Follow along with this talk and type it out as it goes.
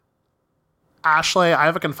Ashley, I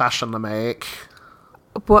have a confession to make.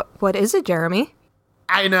 What is it, Jeremy?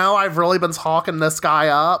 I know I've really been talking this guy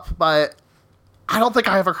up, but I don't think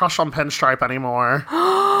I have a crush on Pinstripe anymore.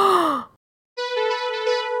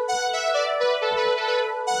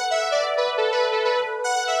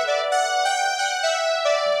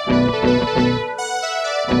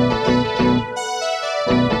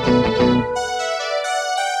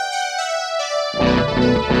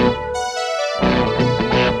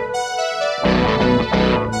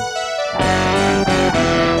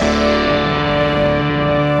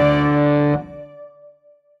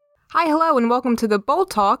 Hi, hello, and welcome to The Bold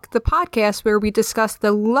Talk, the podcast where we discuss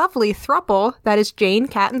the lovely throuple that is Jane,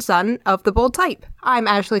 Cat, and Sutton of the Bold Type. I'm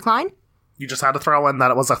Ashley Klein. You just had to throw in that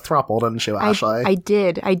it was a throuple, didn't you, Ashley? I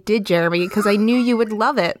did, Jeremy, because I knew you would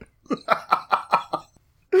love it.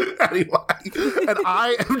 Anyway, and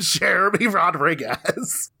I am Jeremy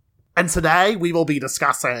Rodriguez. And today we will be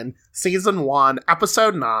discussing Season 1,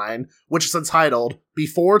 Episode 9, which is entitled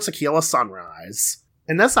Before Tequila Sunrise.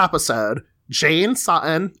 In this episode, Jane,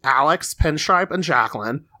 Sutton, Alex, Pinstripe, and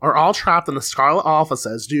Jacqueline are all trapped in the Scarlet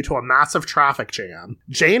offices due to a massive traffic jam.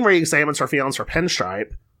 Jane re-examines her feelings for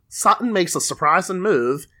Pinstripe, Sutton makes a surprising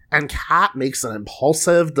move, and Cat makes an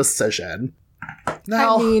impulsive decision.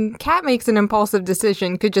 Now, I mean, Cat makes an impulsive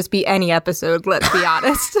decision could just be any episode, let's be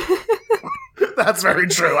honest. That's very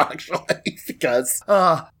true, actually, because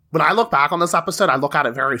when I look back on this episode, I look at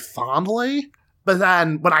it very fondly. But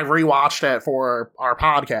then when I rewatched it for our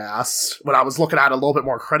podcast, when I was looking at it a little bit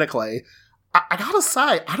more critically, I gotta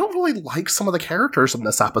say, I don't really like some of the characters in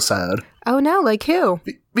this episode. Oh no, like who?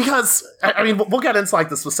 Because, I mean, we'll get into like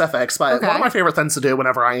the specifics, but one of my favorite things to do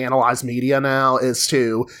whenever I analyze media now is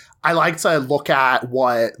I like to look at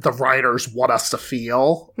what the writers want us to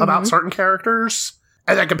feel about certain characters,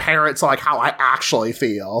 and then compare it to like how I actually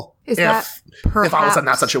feel if I was in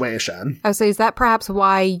that situation. I would say, is that perhaps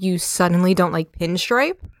why you suddenly don't like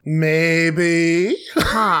Pinstripe? Maybe.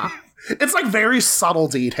 Huh. It's like very subtle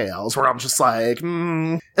details where I'm just like,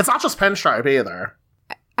 it's not just Pinstripe either.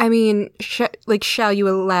 I mean, shall you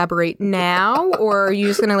elaborate now? Or are you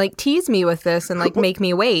just going to tease me with this and make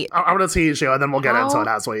me wait? I'm going to tease you and then we'll get into it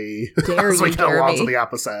as we get along to the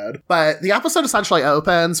episode. But the episode essentially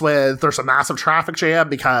opens with there's a massive traffic jam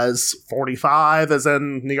because 45 is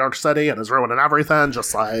in New York City and is ruining everything,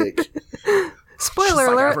 just like... Spoiler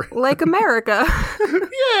alert, like America.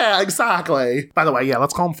 Yeah, exactly. By the way,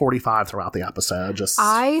 let's call him 45 throughout the episode.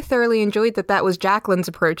 I thoroughly enjoyed that was Jacqueline's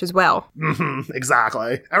approach as well.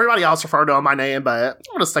 Exactly. Everybody else referred to him by name, but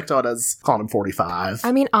I'm going to stick to it as calling him 45.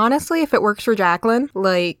 I mean, honestly, if it works for Jacqueline,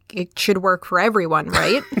 it should work for everyone,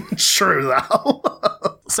 right? True, though.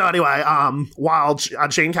 So anyway, while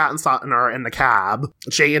Jane, Cat, and Sutton are in the cab,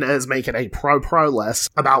 Jane is making a pro list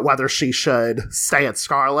about whether she should stay at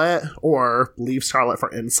Scarlet or leave Scarlet for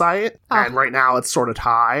Insight. And right now it's sort of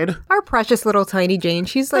tied. Our precious little tiny Jane,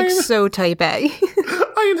 she's so type A.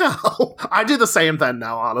 I know. I do the same thing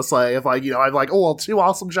now, honestly. If I'm two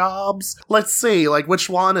awesome jobs. Let's see, which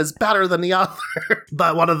one is better than the other.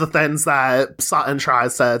 But one of the things that Sutton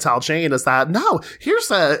tries to tell Jane is that, no, here's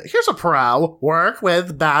a pro. Work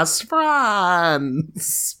with best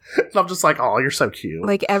friends. And I'm just like, oh, you're so cute.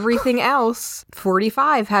 Like everything else,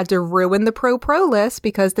 45 had to ruin the pro list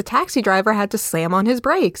because the taxi driver had to slam on his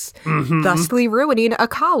brakes, thusly ruining a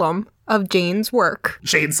column of Jane's work.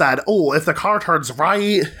 Jane said, if the car turns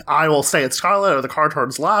right, I will stay at Scarlet, or the car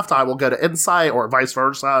turns left, I will go to Insight, or vice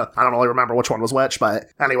versa. I don't really remember which one was which, but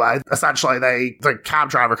anyway, essentially the cab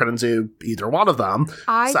driver couldn't do either one of them.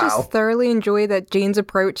 I just thoroughly enjoy that Jane's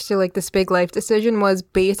approach to this big life decision was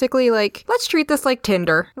basically let's treat this like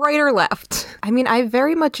Tinder, right or left. I mean, I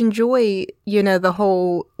very much enjoy, the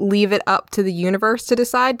whole leave it up to the universe to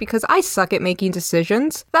decide, because I suck at making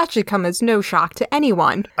decisions. That should come as no shock to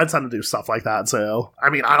anyone. I tend to do stuff like that too. I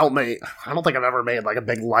mean, I don't think I've ever made a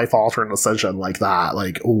big life altering decision like that.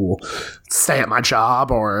 Stay at my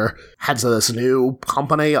job or head to this new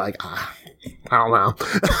company. I don't know.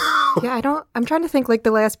 Yeah, I'm trying to think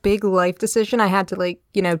the last big life decision I had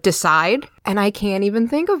to decide, and I can't even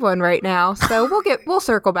think of one right now. So we'll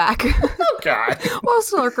circle back. Okay. We'll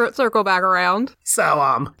circle back around.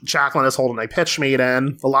 So, Jacqueline is holding a pitch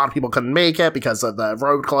meeting. A lot of people couldn't make it because of the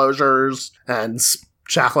road closures, and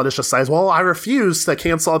Jacqueline just says, well, I refuse to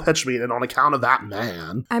cancel a pitch meeting on account of that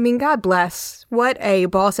man. I mean, God bless. What a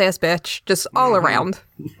boss-ass bitch, just all around.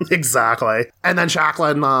 Exactly. And then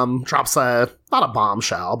Jacqueline drops not a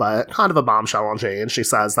bombshell, but kind of a bombshell on Jane. She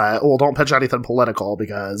says that, well, don't pitch anything political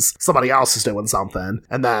because somebody else is doing something.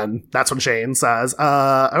 And then that's when Jane says,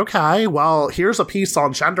 okay, well, here's a piece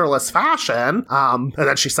on genderless fashion. And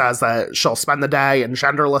then she says that she'll spend the day in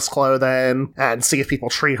genderless clothing and see if people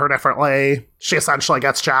treat her differently. She essentially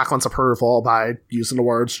gets Jacqueline's approval by using the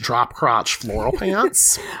words drop crotch floral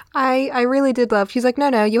pants. I really did love. She's like,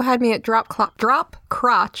 no, you had me at drop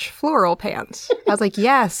crotch floral pants. I was like,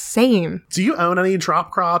 yes, same. Do you own any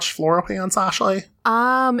drop crotch floral pants, Ashley?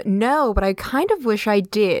 No, but I kind of wish I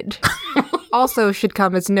did. Also should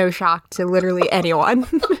come as no shock to literally anyone.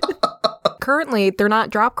 Currently, they're not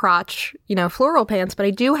drop crotch, floral pants, but I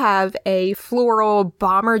do have a floral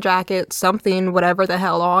bomber jacket, something, whatever the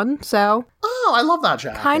hell on, so. Oh, I love that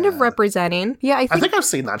jacket. Kind of representing. Yeah, I think I've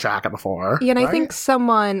seen that jacket before. Yeah, and right?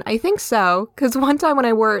 I think so, because one time when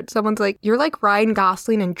I wore it, someone's like, you're like Ryan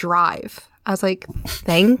Gosling in Drive. I was like,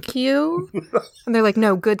 thank you? And they're like,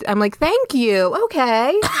 no, good. I'm like, thank you,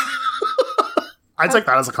 okay. I take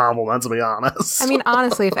that as a compliment, to be honest. I mean,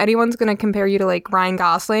 honestly, if anyone's going to compare you to, like, Ryan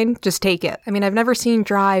Gosling, just take it. I mean, I've never seen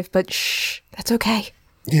Drive, but shh, that's okay.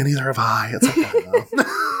 Yeah, neither have I. It's okay,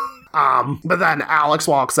 though. But then Alex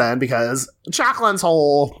walks in because Jacqueline's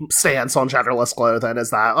whole stance on genderless clothing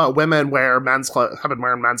is that women have been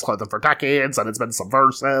wearing men's clothing for decades and it's been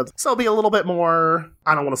subversive. So it'll be a little bit more,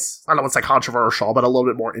 I don't want to say controversial, but a little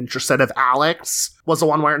bit more interested if Alex was the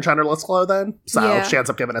one wearing genderless clothing. So she ends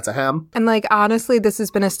up giving it to him. And like, honestly, this has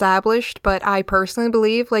been established, but I personally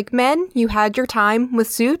believe, like, men, you had your time with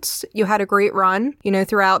suits. You had a great run,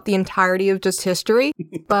 throughout the entirety of just history.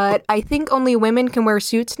 But I think only women can wear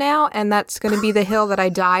suits now, and that's going to be the hill that I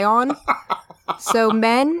die on. So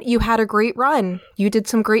men, you had a great run. You did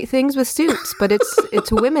some great things with suits, but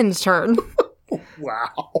it's women's turn.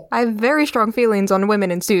 Wow. I have very strong feelings on women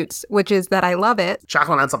in suits, which is that I love it.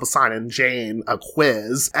 Jacqueline ends up assigning Jane a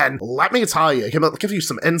quiz, and let me tell you, give you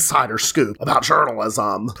some insider scoop about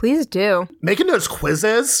journalism. Please do. Making those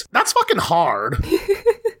quizzes, that's fucking hard.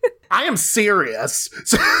 I am serious.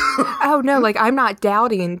 Oh, no, like, I'm not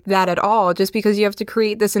doubting that at all, just because you have to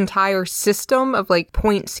create this entire system of, like,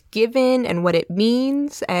 points given and what it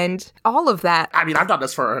means and all of that. I mean, I've done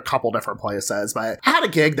this for a couple different places, but I had a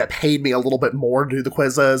gig that paid me a little bit more to do the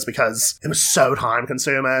quizzes because it was so time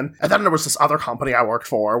consuming. And then there was this other company I worked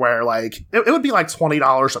for where, like, it would be like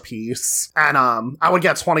 $20 a piece. And I would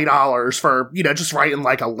get $20 for, just writing,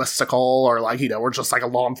 like, a listicle or, like, or just, like, a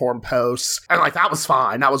long form post. And, like, that was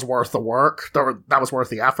fine. That was worth the work. That was worth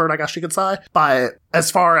the effort, I guess you could say. But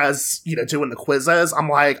as far as, doing the quizzes, I'm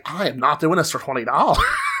like, I am not doing this for $20.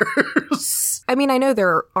 I mean, I know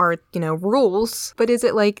there are, rules, but is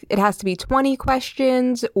it like it has to be 20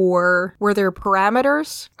 questions or were there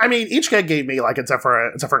parameters? I mean, each gig gave me like a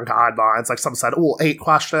different guidelines. Like some said, 8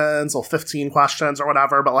 questions or 15 questions or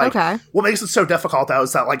whatever. But like, What makes it so difficult though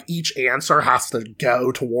is that like each answer has to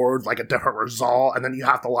go toward like a different result. And then you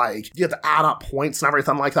have to add up points and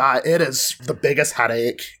everything like that. It is the biggest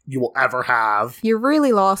headache you will ever have. You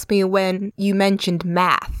really lost me when you mentioned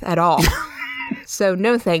math at all. So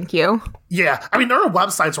no thank you. Yeah, I mean, there are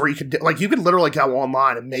websites where you can literally go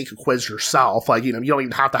online and make a quiz yourself. Like, you don't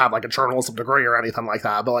even have to have, like, a journalism degree or anything like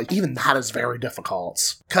that. But, like, even that is very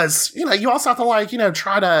difficult. Because, you also have to,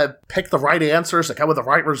 try to pick the right answers that go with the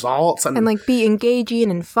right results. And like, be engaging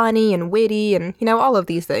and funny and witty and, all of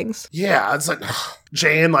these things. Yeah, it's like,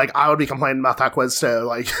 Jane, like, I would be complaining about that quiz, too.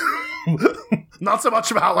 Like, not so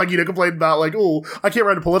much about, like, complaining about, like, oh, I can't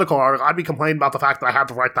write a political article. I'd be complaining about the fact that I have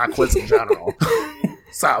to write that quiz in general.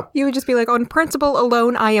 So you would just be like, on principle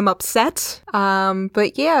alone, I am upset.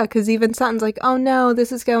 But yeah, because even Sutton's like, oh no,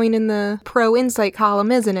 this is going in the pro insight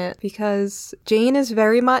column, isn't it? Because Jane is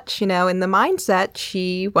very much, in the mindset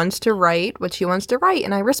she wants to write what she wants to write,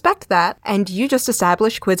 and I respect that. And you just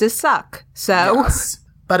established quizzes suck. So. Yes.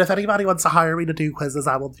 But if anybody wants to hire me to do quizzes,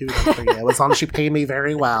 I will do them for you, as long as you pay me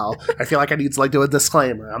very well. I feel like I need to do a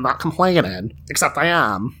disclaimer. I'm not complaining, except I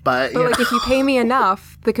am. But if you pay me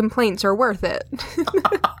enough, the complaints are worth it.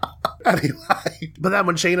 Anyway. But then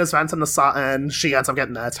when Jane is venting to Sutton, she ends up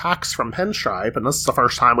getting a text from Pinstripe, and this is the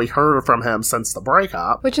first time we heard from him since the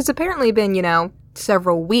breakup. Which has apparently been,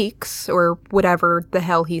 several weeks, or whatever the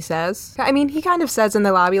hell he says. I mean, he kind of says in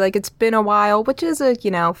the lobby, like, it's been a while, which is a,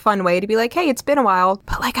 fun way to be like, hey, it's been a while,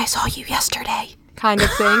 but like, I saw you yesterday, kind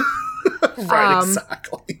of thing. Right,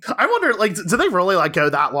 exactly. I wonder, like, do they really, like, go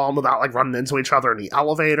that long without, like, running into each other in the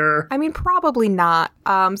elevator? I mean, probably not.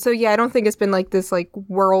 So yeah, I don't think it's been, like, this, like,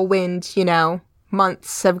 whirlwind,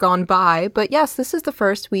 months have gone by. But yes, this is the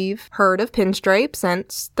first we've heard of Pinstripe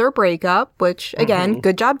since their breakup, which, again,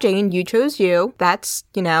 good job, Jane. You chose you. That's,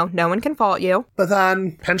 no one can fault you. But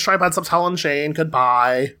then Pinstripe ends up telling Jane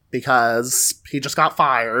goodbye because he just got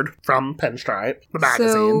fired from Pinstripe, the magazine.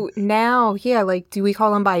 So now, do we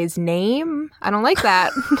call him by his name? I don't like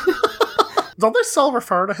that. Don't they still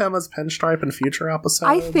refer to him as Pinstripe in future episodes?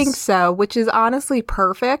 I think so, which is honestly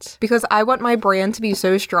perfect because I want my brand to be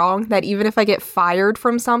so strong that even if I get fired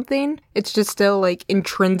from something, it's just still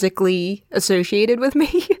intrinsically associated with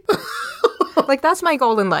me. That's my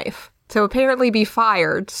goal in life. To apparently be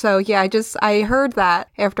fired. So yeah, I heard that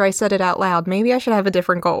after I said it out loud. Maybe I should have a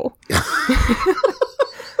different goal.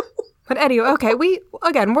 But anyway, okay,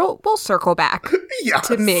 we'll circle back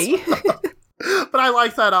to me. But I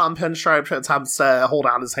like that Pinstripe attempts to hold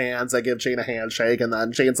out his hands and give Jane a handshake, and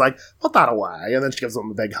then Jane's like, put that away, and then she gives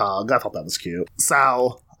him a big hug. I thought that was cute.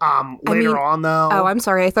 So, later on, though... Oh, I'm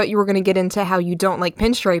sorry. I thought you were going to get into how you don't like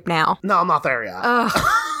Pinstripe now. No, I'm not there yet.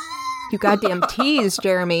 You goddamn tease,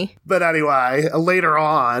 Jeremy. But anyway, later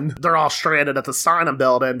on, they're all stranded at the Steinem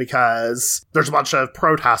building because there's a bunch of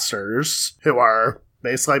protesters who are...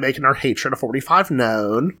 basically making our hatred of 45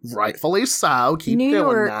 known. Rightfully so. Keep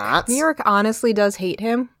doing that. New York honestly does hate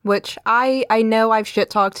him, which I know I've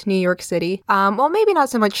shit-talked New York City. Well, maybe not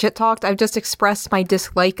so much shit-talked. I've just expressed my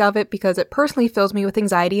dislike of it because it personally fills me with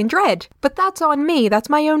anxiety and dread. But that's on me. That's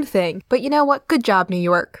my own thing. But you know what? Good job, New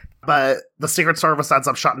York. But the Secret Service ends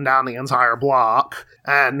up shutting down the entire block,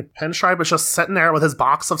 and Pinstripe is just sitting there with his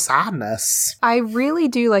box of sadness. I really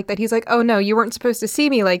do like that. He's like, oh no, you weren't supposed to see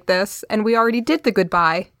me like this, and we already did the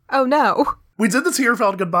goodbye. Oh no. We did the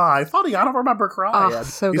tear-filled goodbye. Funny, I don't remember crying. Oh,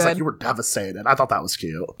 so He's good. like, you were devastated. I thought that was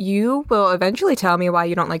cute. You will eventually tell me why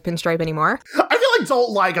you don't like Pinstripe anymore. I feel like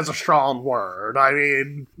don't like is a strong word. I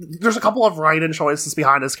mean, there's a couple of writing choices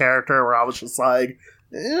behind his character where I was just like...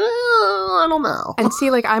 I don't know. And see,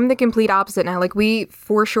 I'm the complete opposite now. We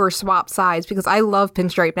for sure swapped sides because I love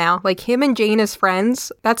Pinstripe now. Him and Jane as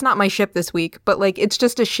friends, that's not my ship this week, but it's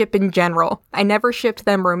just a ship in general. I never shipped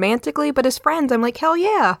them romantically, but as friends, I'm like, hell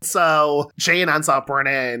yeah. So Jane ends up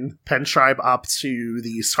bringing Pinstripe up to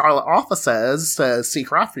the Scarlet offices to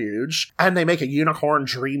seek refuge, and they make a unicorn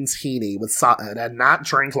dream teeny with Sutton, and that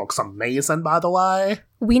drink looks amazing, by the way.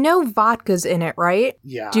 We know vodka's in it, right?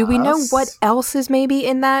 Yeah. Do we know what else is maybe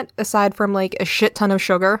in that, aside from, a shit ton of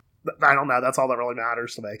sugar? I don't know. That's all that really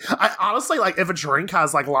matters to me. I honestly, if a drink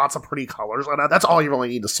has, lots of pretty colors in it, that's all you really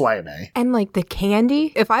need to sway me. And, the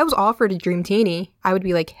candy? If I was offered a Dream Teeny, I would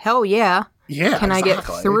be like, hell yeah. Yeah, Can exactly. I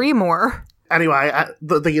get 3 more? Anyway,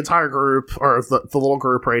 the entire group, or the little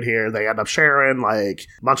group right here, they end up sharing, a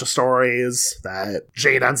bunch of stories that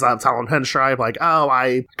Jane ends up telling Pinstripe, oh,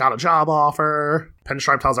 I got a job offer.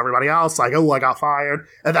 Pinstripe tells everybody else, oh, I got fired.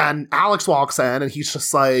 And then Alex walks in, and he's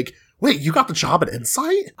just like, wait, you got the job at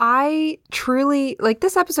Insight? I truly,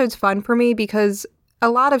 this episode's fun for me because a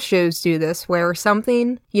lot of shows do this where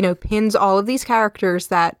something, pins all of these characters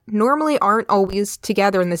that normally aren't always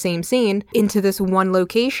together in the same scene into this one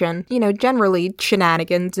location. Generally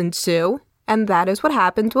shenanigans ensue, and that is what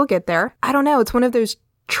happens. We'll get there. I don't know. It's one of those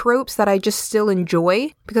tropes that I just still enjoy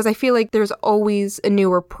because I feel like there's always a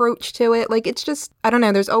new approach to it. It's just, I don't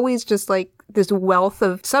know, there's always just this wealth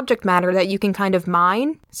of subject matter that you can kind of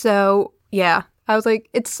mine. So yeah, I was like,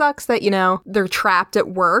 it sucks that, they're trapped at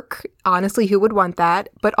work. Honestly, who would want that?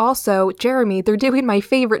 But also, Jeremy, they're doing my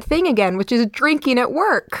favorite thing again, which is drinking at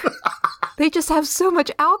work. They just have so much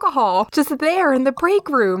alcohol just there in the break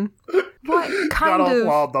room. What kind Gotta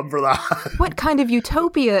applaud them for that. What kind of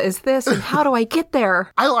utopia is this, and how do I get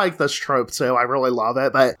there? I like this trope too. I really love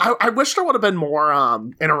it, but I wish there would have been more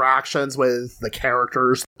interactions with the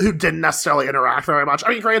characters who didn't necessarily interact very much. I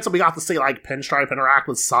mean, granted, we got to see Pinstripe interact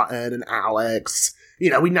with Sutton and Alex.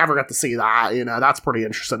 We never get to see that. That's pretty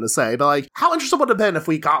interesting to say. But how interesting would it have been if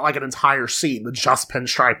we got an entire scene with just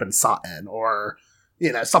Pinstripe and Sutton, or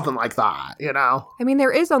something like that, I mean,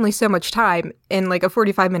 there is only so much time in, a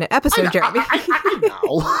 45-minute episode, Jeremy. I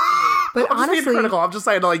know. But I'm honestly... just being critical. I'm just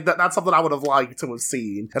saying, that's something I would have liked to have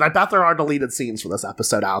seen. And I bet there are deleted scenes for this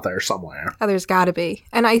episode out there somewhere. Oh, there's gotta be.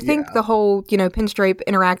 And I think the whole, Pinstripe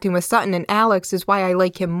interacting with Sutton and Alex is why I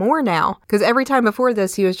like him more now. Because every time before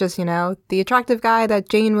this, he was just, the attractive guy that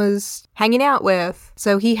Jane was hanging out with.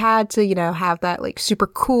 So he had to, have that, super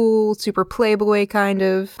cool, super playboy kind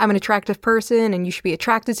of, I'm an attractive person and you should be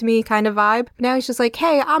attracted to me kind of vibe. Now he's just like,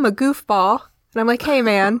 hey, I'm a goofball. And I'm like, hey,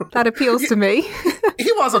 man, that appeals to me.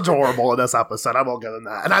 He was adorable in this episode. I won't give him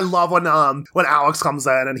that. And I love when Alex comes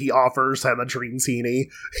in and he offers him a Dream Teeny.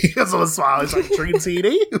 He gives him a smile. He's like, Dream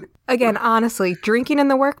Teeny? Again, honestly, drinking in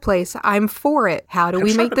the workplace, I'm for it. How do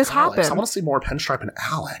we make this happen? I want to see more Pinstripe and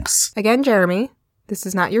Alex. Again, Jeremy, this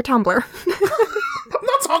is not your Tumblr. I'm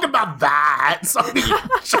not talking about that. So, I mean,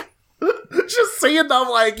 just seeing them,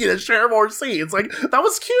 like, share more scenes. Like, that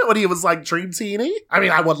was cute when he was like, Dream Teeny. I mean,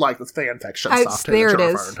 I would like this fan fiction stuff, too. There it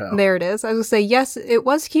is. There it is. I was going to say, yes, it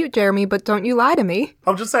was cute, Jeremy, but don't you lie to me.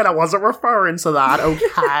 I'm just saying I wasn't referring to that,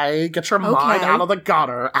 okay? Get your mind out of the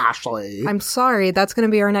gutter, Ashley. I'm sorry. That's going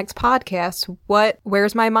to be our next podcast.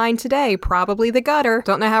 Where's my mind today? Probably the gutter.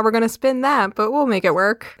 Don't know how we're going to spin that, but we'll make it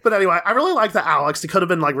work. But anyway, I really like that Alex, he could have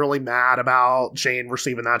been, like, really mad about Jane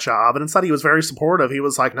receiving that job, and instead he was very supportive. He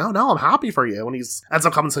was like, no, I'm happy for you. And he ends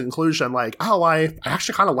up coming to the conclusion, like, oh, I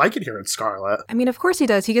actually kind of like it here at Scarlet. I mean, of course he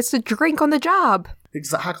does. He gets to drink on the job.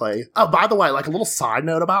 Exactly. Oh, by the way, like, a little side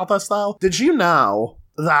note about this, though. Did you know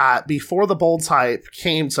that before the Bold Type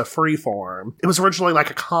came to Freeform, it was originally, like,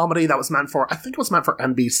 a comedy that was meant for, I think it was meant for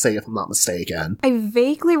NBC, if I'm not mistaken. I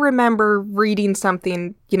vaguely remember reading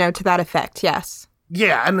something, to that effect, yes.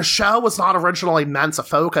 Yeah, and the show was not originally meant to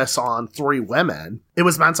focus on 3 women. It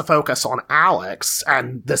was meant to focus on Alex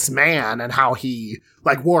and this man and how he,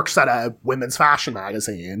 like, works at a women's fashion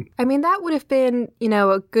magazine. I mean, that would have been,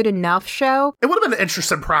 a good enough show. It would have been an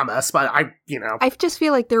interesting premise, but I just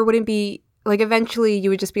feel like there wouldn't be, like, eventually you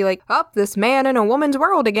would just be like, oh, this man in a woman's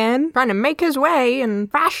world again, trying to make his way in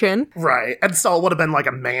fashion. Right. And so it would have been, like,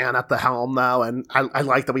 a man at the helm, though, and I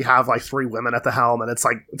like that we have, like, 3 women at the helm, and it's,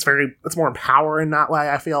 like, it's more empowering that way,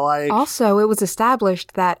 I feel like. Also, it was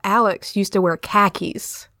established that Alex used to wear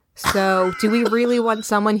khakis. So, do we really want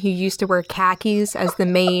someone who used to wear khakis as the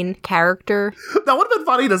main character? That would have been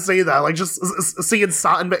funny to see, though, like, just seeing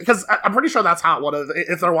Sutton, because I'm pretty sure that's how it would have,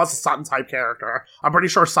 if there was a Sutton-type character, I'm pretty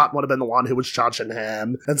sure Sutton would have been the one who was judging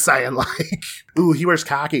him and saying, like, ooh, he wears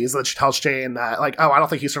khakis, and then she tells Jane that, like, oh, I don't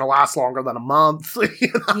think he's going to last longer than a month,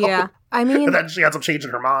 Yeah. I mean, and then she ends up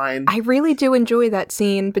changing her mind. I really do enjoy that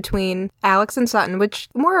scene between Alex and Sutton, which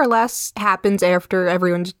more or less happens after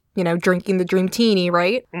everyone's, drinking the Dream Teeny,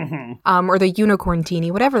 right? Mm-hmm. Or the Unicorn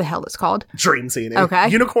Teeny, whatever the hell it's called. Dream Teeny. Okay.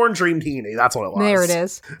 Unicorn Dream Teeny, that's what it was. There it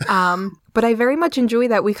is. But I very much enjoy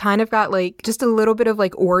that we kind of got, like, just a little bit of,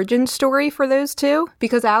 like, origin story for those two.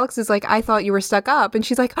 Because Alex is like, I thought you were stuck up. And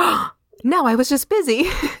she's like, oh, no, I was just busy.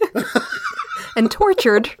 And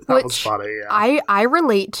tortured, that which was funny, yeah. I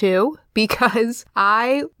relate to because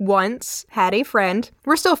I once had a friend.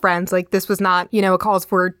 We're still friends. Like, this was not, a cause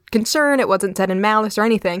for concern. It wasn't said in malice or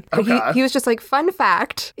anything. But okay. he was just like, fun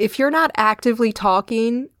fact, if you're not actively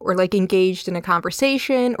talking or, like, engaged in a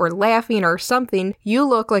conversation or laughing or something, you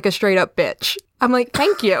look like a straight up bitch. I'm like,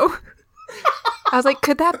 thank you. I was like,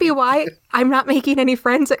 could that be why I'm not making any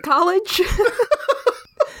friends at college?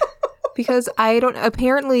 Because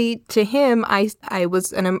apparently to him, I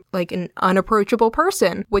was an unapproachable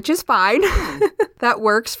person, which is fine. That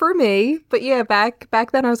works for me. But yeah,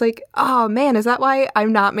 back then I was like, oh man, is that why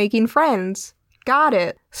I'm not making friends? Got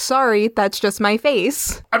it. Sorry, that's just my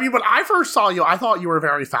face. I mean, when I first saw you, I thought you were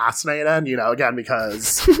very fascinating, again,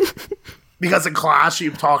 because... Because in class, you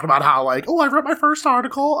talked about how, like, oh, I wrote my first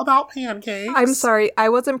article about pancakes. I'm sorry, I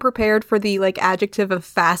wasn't prepared for the, like, adjective of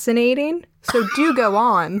fascinating. So do go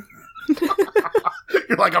on.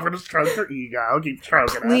 You're like, I'm going to stroke your ego. Keep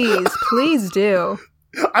stroking it. Please do.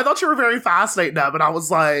 I thought you were very fascinating, but I was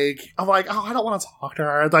like, oh, I don't want to talk to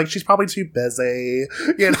her. Like, she's probably too busy,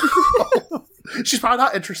 She's probably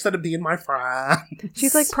not interested in being my friend.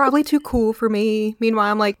 She's, like, probably too cool for me.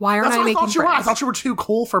 Meanwhile, I'm like, why aren't I making friends? I thought you were too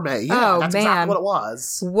cool for me. Yeah, that's exactly what it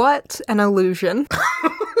was. What an illusion.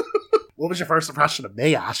 What was your first impression of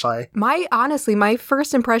me, Ashley? My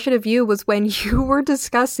first impression of you was when you were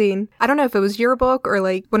discussing, I don't know if it was your book or,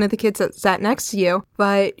 like, one of the kids that sat next to you,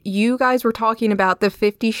 but you guys were talking about the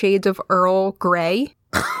 50 Shades of Earl Grey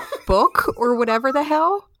book or whatever the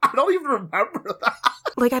hell. I don't even remember that.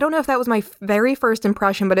 Like, I don't know if that was my very first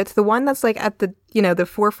impression, but it's the one that's, like, at the, the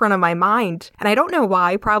forefront of my mind. And I don't know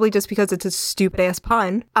why, probably just because it's a stupid-ass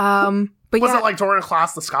pun. But was it, like, during a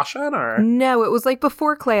class discussion, or? No, it was, like,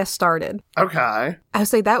 before class started. Okay. I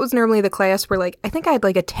was like, that was normally the class where, like, I think I had,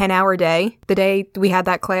 like, a 10-hour day, the day we had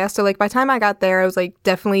that class. So, like, by the time I got there, I was, like,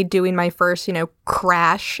 definitely doing my first,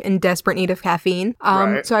 crash in desperate need of caffeine.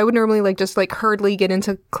 Right. So I would normally, like, just, like, hurriedly get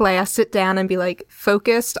into class, sit down, and be, like,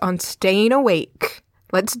 focused on staying awake.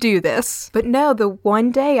 let's do this. But no, the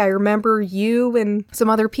one day I remember you and some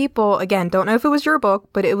other people, again, don't know if it was your book,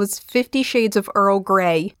 but it was 50 Shades of Earl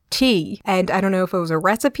Grey tea. And I don't know if it was a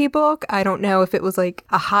recipe book. I don't know if it was like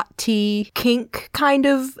a hot tea kink kind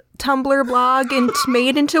of Tumblr blog and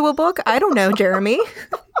made into a book. I don't know, Jeremy.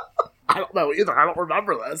 I don't know either. I don't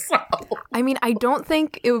remember this. So. I mean, I don't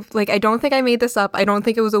think I made this up. I don't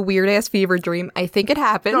think it was a weird ass fever dream. I think it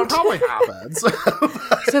happened. No, it probably happens.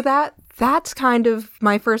 So that's kind of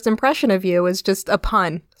my first impression of you, is just a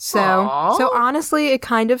pun. So honestly, it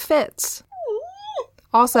kind of fits.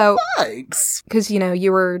 Also, thanks. Because,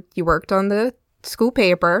 you worked on the school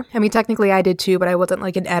paper. I mean, technically I did too, but I wasn't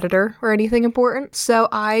like an editor or anything important. So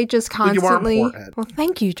I just constantly... You are important. Well,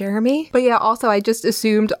 thank you, Jeremy. But yeah, also I just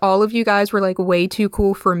assumed all of you guys were like way too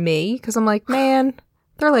cool for me. Because I'm like, man,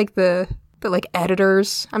 they're like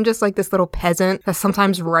editors. I'm just like this little peasant that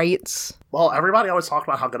sometimes writes. Well, everybody always talked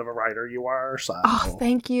about how good of a writer you are, so... Oh,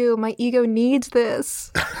 thank you. My ego needs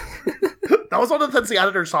this. That was one of the things the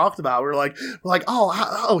editors talked about. We were like,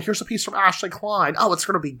 oh, here's a piece from Ashley Klein. Oh, it's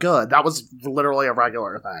going to be good. That was literally a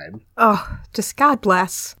regular thing. Oh, just God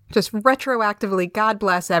bless. Just retroactively, God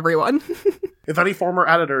bless everyone. If any former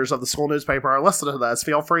editors of the school newspaper are listening to this,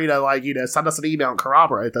 feel free to, send us an email and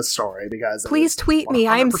corroborate this story, because... Please tweet me.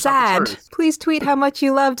 I am sad. Please tweet how much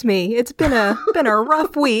you loved me. It's been a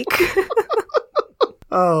rough week.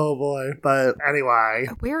 Oh, boy. But anyway.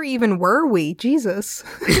 Where even were we? Jesus.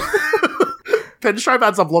 Pinstripe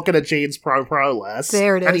ends up looking at Jane's pro list.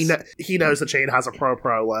 There it is. And he knows that Jane has a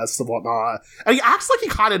pro list and whatnot. And he acts like he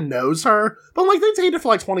kind of knows her, but like they dated for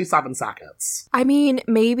like 27 seconds. I mean,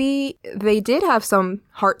 maybe they did have some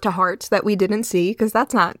heart-to-hearts that we didn't see, because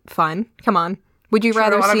that's not fun. Come on. Would you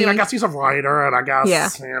rather see... I mean, I guess he's a writer, and I guess, yeah.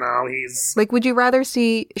 He's... Like, would you rather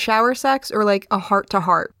see shower sex or like a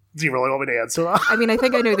heart-to-heart? Do you really want me to answer that? I mean, I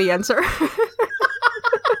think I know the answer.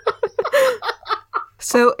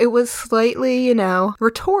 So it was slightly,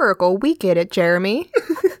 rhetorical. We get it, Jeremy.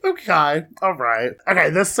 Okay. All right. Okay,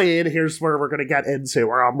 this scene, here's where we're going to get into,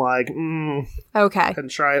 where I'm like, okay.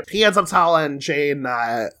 Pinstripe. He ends up telling Jane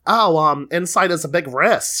that, insight is a big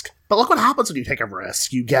risk. But look what happens when you take a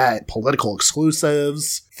risk. You get political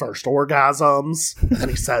exclusives, first orgasms, and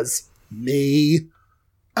he says, me.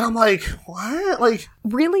 And I'm like, what? Like,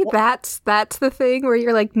 really? What? That's the thing where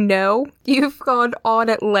you're like, no, you've gone on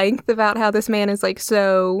at length about how this man is like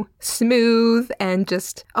so smooth and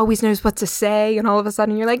just always knows what to say. And all of a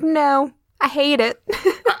sudden you're like, no, I hate it.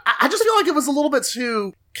 I just feel like it was a little bit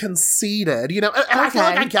too conceited, and I feel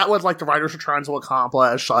like I get what like the writers are trying to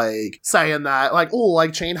accomplish, like saying that like, oh,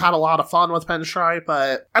 like Jane had a lot of fun with Pinstripe,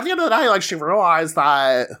 but at the end of the day, like she realized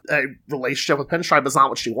that a relationship with Pinstripe is not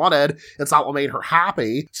what she wanted. It's not what made her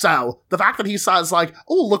happy. So the fact that he says like,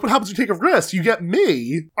 oh, look what happens when you take a risk, you get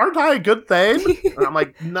me, aren't I a good thing? And I'm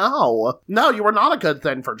like, no, you are not a good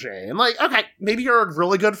thing for Jane. Like, okay, maybe you're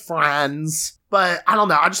really good friends, but I don't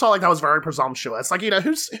know. I just felt like that was very presumptuous. Like,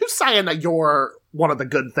 who's saying that you're one of the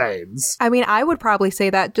good things? I mean, I would probably say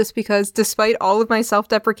that just because despite all of my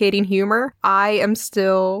self-deprecating humor, I am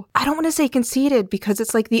still, I don't want to say conceited because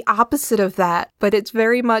it's like the opposite of that, but it's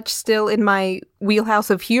very much still in my wheelhouse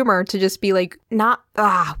of humor to just be like,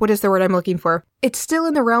 what is the word I'm looking for? It's still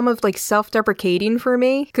in the realm of like self-deprecating for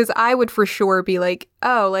me, because I would for sure be like,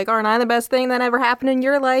 oh, like, aren't I the best thing that ever happened in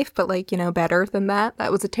your life? But like, better than that.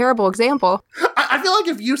 That was a terrible example. I feel like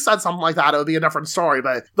if you said something like that, it would be a different story,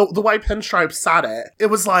 but the way Pinstripe said it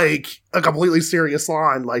was like a completely serious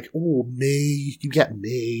line, like, oh, me, you get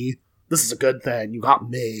me. This is a good thing, you got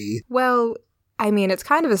me. Well, I mean, it's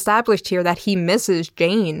kind of established here that he misses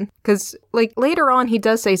Jane, because, like, later on he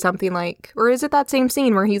does say something like, or is it that same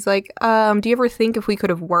scene where he's like, do you ever think if we could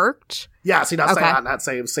have worked? Yes, he does say that in that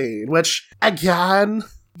same scene, which, again...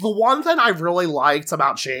 The one thing I really liked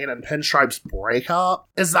about Jane and Pinstripe's breakup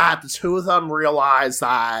is that the two of them realized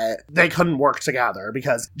that they couldn't work together,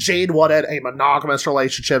 because Jane wanted a monogamous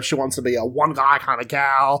relationship. She wants to be a one-guy kind of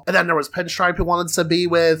gal. And then there was Pinstripe who wanted to be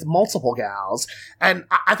with multiple gals. And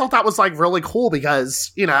I thought that was, like, really cool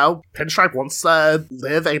because, Pinstripe wants to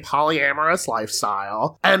live a polyamorous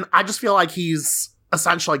lifestyle. And I just feel like he's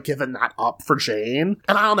essentially given that up for Jane.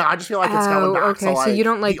 And I don't know, I just feel like it's going back to, like, so you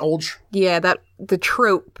don't like the old... the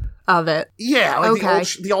trope of it. Yeah, like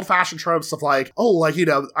the old-fashioned tropes of like, oh, like,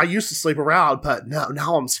 I used to sleep around, but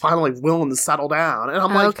now I'm finally willing to settle down. And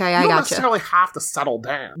I'm like, you don't necessarily have to settle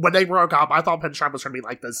down. When they broke up, I thought Pinstripe was going to be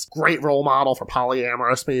like this great role model for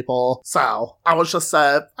polyamorous people. So I was just,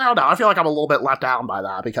 I don't know, I feel like I'm a little bit let down by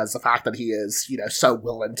that, because the fact that he is, so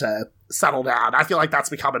willing to settle down. I feel like that's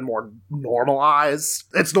becoming more normalized.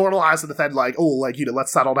 It's normalized in the Fed, like, oh, like,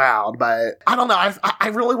 let's settle down. But I don't know. I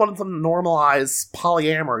really wanted them to normalize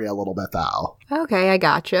polyamory a little bit, though. Okay, I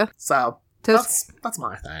gotcha. So that's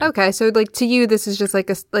my thing. Okay, so like to you, this is just like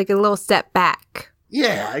a little step back.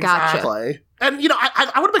 Yeah, exactly. Gotcha. And,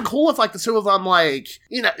 I would have been cool if, like, the two of them, like,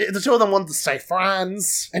 the two of them wanted to stay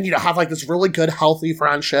friends and, have, like, this really good, healthy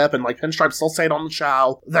friendship and, like, Pinstripe still stayed on the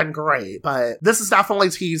show, then great. But this is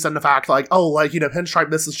definitely teasing the fact, like, oh, like, Pinstripe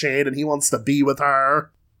misses Jade and he wants to be with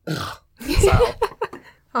her. Ugh. So.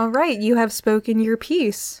 All right, you have spoken your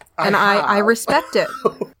piece, and I respect it.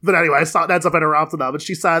 But anyway, Sutton ends up interrupting them, and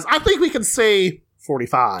she says, I think we can see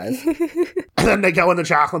 45. And then they go into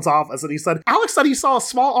Jacqueline's office, and he said, Alex said he saw a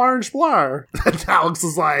small orange blur. And Alex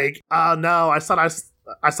is like, no, I said I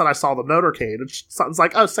saw the motorcade. And Sutton's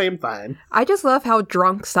like, oh, same thing. I just love how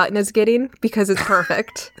drunk Sutton is getting, because it's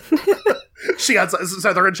perfect.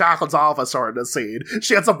 So they're in Jacqueline's office during this scene.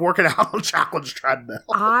 She ends up working out on Jacqueline's treadmill.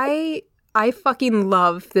 I fucking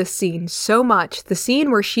love this scene so much. The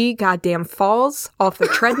scene where she goddamn falls off the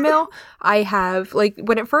treadmill. I have, like,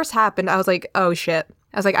 when it first happened, I was like, oh shit.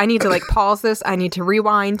 I was like, I need to, like, pause this. I need to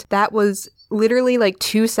rewind. That was literally, like,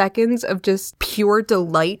 2 seconds of just pure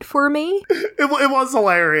delight for me. It was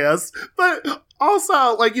hilarious. But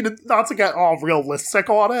also, like, not to get all realistic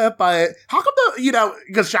on it, but how come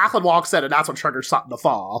because Jacqueline walks in and that's what triggers Sutton to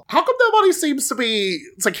fall. How come nobody seems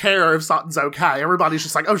to care if Sutton's okay? Everybody's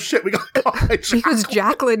just like, oh shit, we got caught by Jacqueline. Because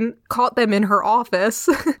Jacqueline caught them in her office.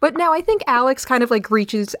 But now I think Alex kind of, like,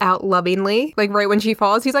 reaches out lovingly. Like, right when she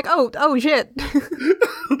falls, he's like, oh shit.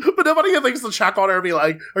 But nobody thinks to check on her and be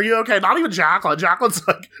like, are you okay? Not even Jacqueline. Jacqueline's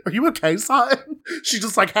like, are you okay, Sutton? She's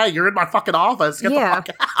just like, hey, you're in my fucking office. Get the fuck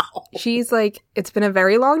out. She's like, it's been a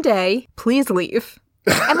very long day. Please leave.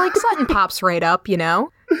 And, like, Sutton pops right up,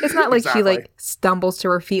 It's not like exactly. She, like, stumbles to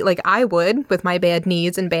her feet like I would with my bad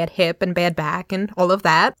knees and bad hip and bad back and all of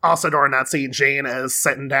that. Also, during that scene, Jane is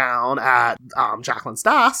sitting down at Jacqueline's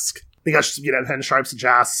desk because, Pinstripe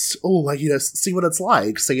suggests, see what it's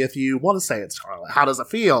like. See if you want to say it's Scarlet. How does it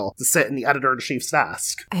feel to sit in the editor-in-chief's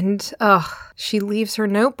desk? And, she leaves her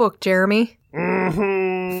notebook, Jeremy.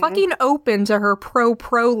 Mm-hmm. Fucking open to her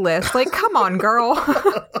pro list. Like, come on, girl.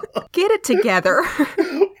 Get it together.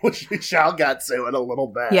 Which we shall get to in a little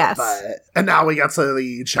bit. Yes. And now we get to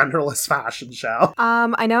the genderless fashion show.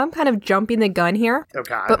 I know I'm kind of jumping the gun here.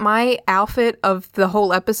 Okay. But my outfit of the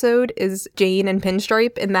whole episode is Jane and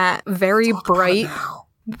Pinstripe in that very bright...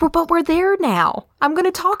 But we're there now. I'm going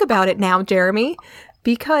to talk about it now, Jeremy.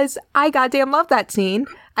 Because I goddamn love that scene.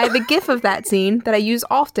 I have a gif of that scene that I use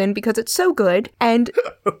often because it's so good. And,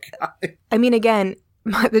 okay. I mean, again,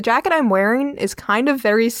 the jacket I'm wearing is kind of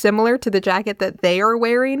very similar to the jacket that they are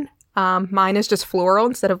wearing. Mine is just floral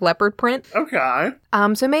instead of leopard print. Okay.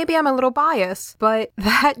 So maybe I'm a little biased, but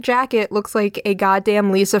that jacket looks like a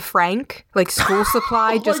goddamn Lisa Frank, like school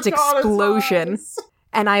supply, just explosion.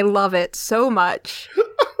 And I love it so much.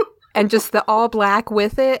 And just the all black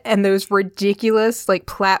with it and those ridiculous, like,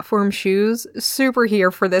 platform shoes. Super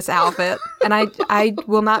here for this outfit. And I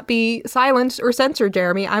will not be silenced or censored,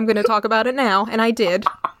 Jeremy. I'm going to talk about it now. And I did.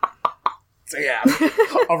 Damn.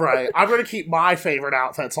 All right. I'm going to keep my favorite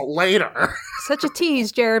outfits later. Such a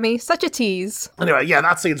tease, Jeremy. Such a tease. Anyway, yeah,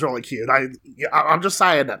 that scene's really cute. I'm just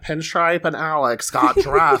saying that Pinstripe and Alex got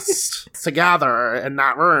dressed together in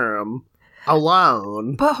that room.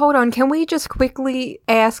 Alone. But hold on, can we just quickly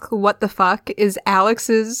ask what the fuck is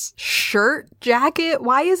Alex's shirt jacket?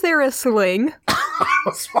 Why is there a sling?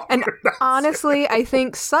 And honestly, I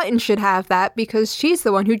think Sutton should have that because she's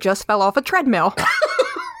the one who just fell off a treadmill.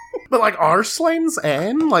 But, like, are slings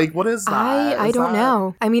in? Like, what is that? I don't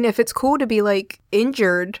know. I mean, if it's cool to be, like,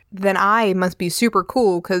 injured, then I must be super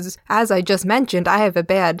cool because, as I just mentioned, I have a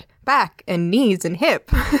bad back and knees and hip.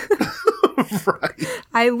 Right.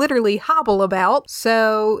 I literally hobble about.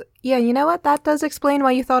 So, yeah, you know what? That does explain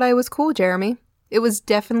why you thought I was cool, Jeremy. It was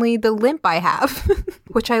definitely the limp I have,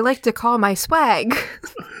 which I like to call my swag.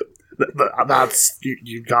 That's,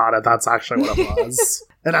 you got it. That's actually what it was.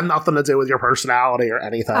 It had nothing to do with your personality or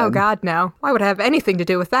anything. Oh, God, no. Why would it have anything to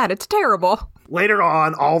do with that? It's terrible. Later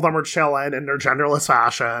on, all of them are chilling in their genderless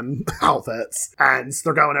fashion outfits, and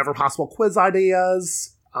they're going over possible quiz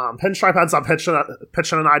ideas. Pinstripe ends up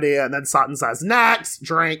pitching an idea, and then Sutton says, next,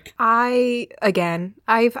 drink. I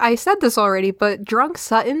said this already, but drunk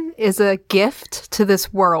Sutton is a gift to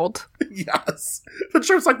this world. Yes.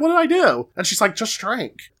 Pinstripe's like, what did I do? And she's like, just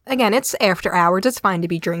drink. Again, it's after hours. It's fine to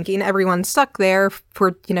be drinking. Everyone's stuck there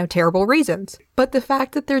for, terrible reasons. But the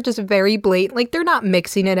fact that they're just very blatant, like, they're not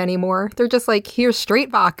mixing it anymore. They're just like, here's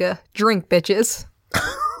straight vodka. Drink, bitches.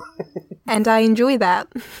 And I enjoy that.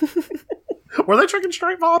 Were they drinking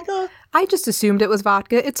straight vodka? I just assumed it was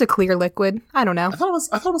vodka. It's a clear liquid. I don't know. I thought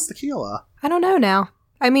it was tequila. I don't know now.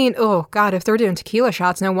 I mean, oh god, if they're doing tequila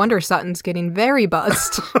shots, no wonder Sutton's getting very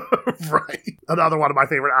buzzed. Right. Another one of my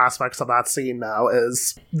favorite aspects of that scene, though,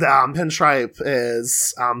 is Pinstripe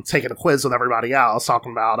is taking a quiz with everybody else,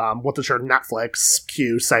 talking about what does your Netflix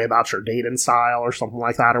queue say about your dating style or something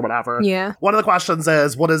like that or whatever. Yeah. One of the questions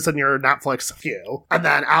is, what is in your Netflix queue? And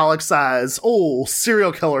then Alex says, oh,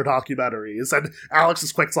 serial killer documentaries. And Alex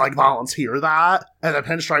is quick to, like, volunteer that. And then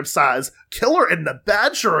Pinstripe says, killer in the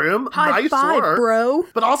bedroom. High nice five, work. bro.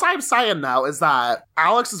 But also I'm saying, though, is that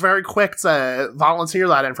Alex is very quick to volunteer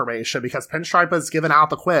that information because Pinstripe has given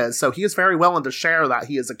out the quiz, so he is very willing to share that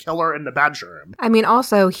he is a killer in the bedroom. I mean,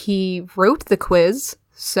 also, he wrote the quiz,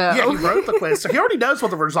 so... Yeah, he wrote the quiz, so he already knows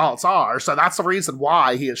what the results are, so that's the reason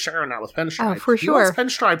why he is sharing that with Pinstripe. Oh, for He sure. wants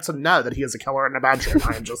Pinstripe to know that he is a killer in the bedroom,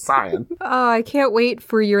 I am just saying. Oh, I can't wait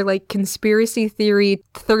for your, like, conspiracy theory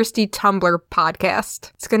thirsty Tumblr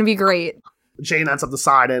podcast. It's gonna be great. Jane ends up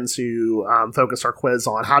deciding to focus her quiz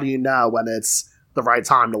on how do you know when it's the right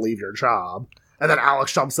time to leave your job. And then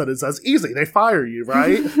Alex jumps in and says, easy, they fire you,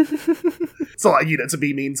 right? So, like, you know, to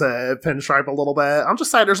be mean to Pinstripe a little bit. I'm just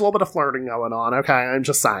saying there's a little bit of flirting going on, okay? I'm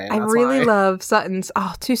just saying. I really love Sutton's,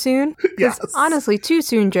 oh, too soon? Yes. Honestly, too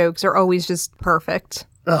soon jokes are always just perfect.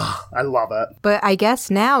 Ugh, I love it. But I guess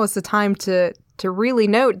now is the time to really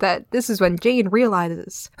note that this is when Jane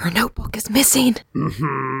realizes her notebook is missing.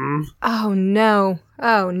 Mm-hmm. Oh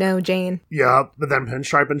no, Jane. Yep, but then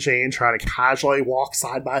Pinstripe and Jane try to casually walk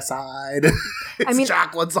side by side. I mean,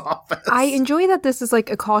 Jacqueline's office. I enjoy that this is like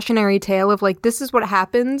a cautionary tale of like, this is what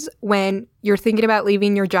happens when you're thinking about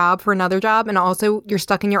leaving your job for another job and also you're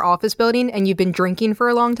stuck in your office building and you've been drinking for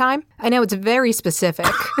a long time. I know it's very specific.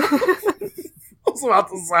 I was about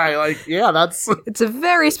to say, like, yeah, that's... It's a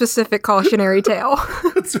very specific cautionary tale.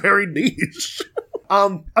 It's very niche.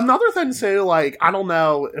 Another thing, too, like, I don't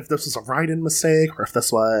know if this was a write-in mistake or if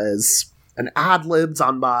this was an ad-lib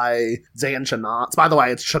done by Dan Chanotz. By the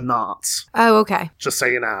way, it's Chanotz. Oh, okay. Just so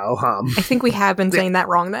you know. I think we have been saying that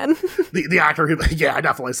wrong then. The actor who... Yeah, I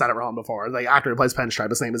definitely said it wrong before. The actor who plays Pinstripe,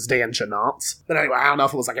 his name is Dan Chanotz. But anyway, I don't know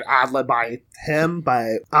if it was like an ad-lib by him,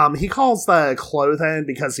 but he calls the clothing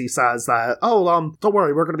because he says that, oh, don't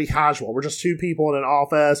worry, we're going to be casual. We're just two people in an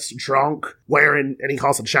office, drunk, wearing, and he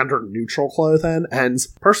calls it gender-neutral clothing. And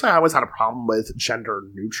personally, I always had a problem with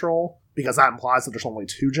gender-neutral, because that implies that there's only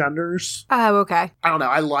two genders. Oh, okay. I don't know.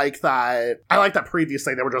 I like that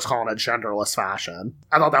previously they were just calling it genderless fashion.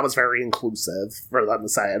 I thought that was very inclusive for them to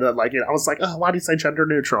say it. And like, you know, I was like, oh, why do you say gender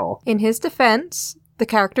neutral? In his defense, the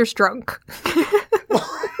character's drunk.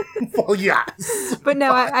 Well, yes. But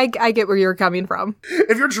no, I get where you're coming from.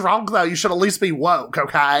 If you're drunk, though, you should at least be woke,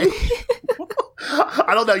 okay?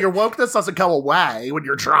 I don't know, your wokeness doesn't go away when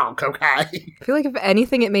you're drunk, okay? I feel like if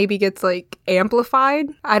anything, it maybe gets, like, amplified.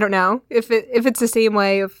 I don't know. If it's the same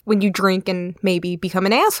way of when you drink and maybe become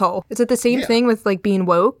an asshole. Is it the same thing with, like, being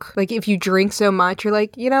woke? Like, if you drink so much, you're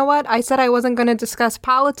like, you know what? I said I wasn't going to discuss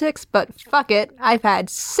politics, but fuck it. I've had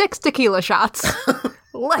 6 tequila shots.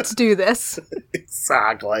 Let's do this.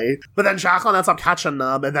 Exactly. But then Jacqueline ends up catching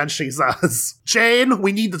them, and then she says, Jane,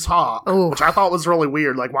 we need to talk. Ooh. Which I thought was really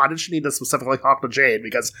weird. Like, why did she need to specifically talk to Jane?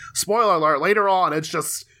 Because, spoiler alert, later on,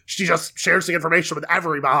 she just shares the information with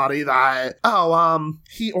everybody that,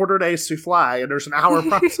 he ordered a souffle, and there's an hour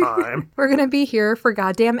prep time. We're gonna be here for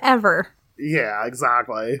goddamn ever. Yeah,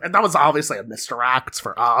 exactly. And that was obviously a misdirect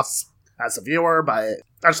for us as a viewer, but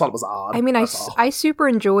I just thought it was odd. I mean, I super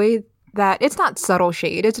enjoy that it's not subtle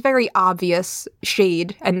shade. It's very obvious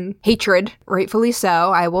shade and hatred, rightfully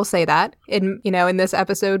so. I will say that in this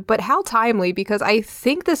episode, but how timely, because I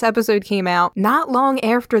think this episode came out not long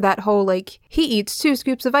after that whole, like, he eats 2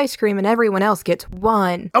 scoops of ice cream and everyone else gets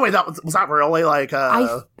 1. Oh wait, was that really like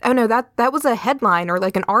oh no, that was a headline or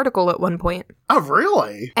like an article at one point. Oh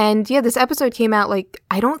really? And yeah, this episode came out like,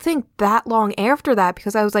 I don't think that long after that,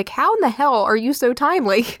 because I was like, how in the hell are you so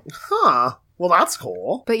timely? Huh. Well, that's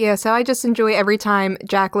cool. But yeah, so I just enjoy every time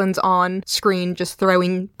Jacqueline's on screen just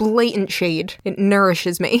throwing blatant shade. It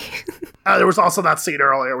nourishes me. There was also that scene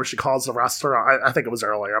earlier where she calls the restaurant. I think it was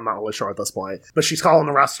earlier. I'm not really sure at this point. But she's calling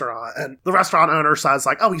the restaurant, and the restaurant owner says,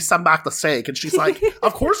 like, oh, he sent back the steak. And she's like,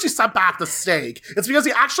 of course he sent back the steak. It's because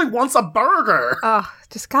he actually wants a burger. Oh,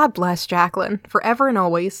 just God bless Jacqueline. Forever and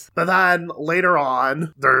always. But then later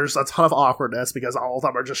on, there's a ton of awkwardness because all of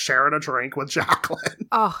them are just sharing a drink with Jacqueline.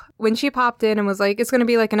 Oh, when she popped in and was like, it's going to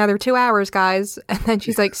be like another 2 hours, guys. And then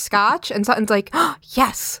she's like, scotch? And Sutton's like, oh,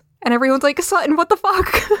 yes. And everyone's like, Sutton, what the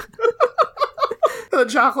fuck? And then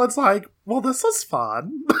Jacqueline's like, well, this is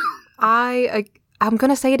fun. I I'm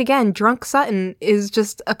gonna say it again, drunk Sutton is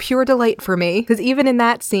just a pure delight for me. Because even in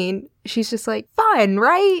that scene, she's just like, fun,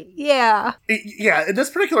 right? Yeah. Yeah, in this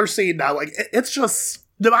particular scene now, like, it's just...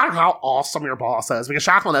 No matter how awesome your boss is, because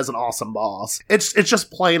Jacqueline is an awesome boss, it's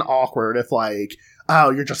just plain awkward if, like,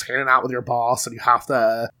 oh, you're just hanging out with your boss and you have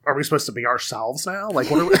to... Are we supposed to be ourselves now?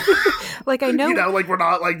 Like, what are we... Like, I know... You know, like, we're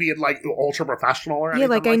not, like, being, like, ultra-professional or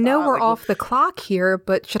anything like I know that. we're like, off the clock here,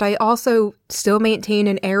 but should I also still maintain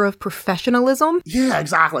an air of professionalism? Yeah,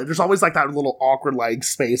 exactly. There's always, like, that little awkward, like,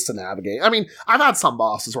 space to navigate. I mean, I've had some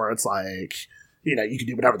bosses where it's, like... You know, you can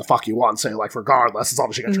do whatever the fuck you want, so, like, regardless, as long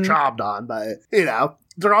as you get your job done. But, you know,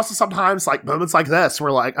 there are also sometimes, like, moments like this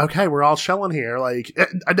where, like, okay, we're all chilling here. Like,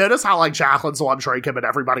 I notice how, like, Jacqueline's the one drinking, but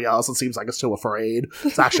everybody else, it seems like, is too afraid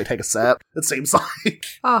to actually take a sip. It seems like.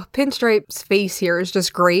 Oh, Pinstripe's face here is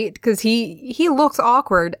just great, because he looks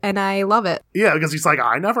awkward, and I love it. Yeah, because he's like,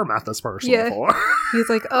 I never met this person before. He's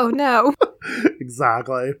like, oh, no.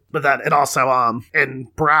 Exactly. But then it also, in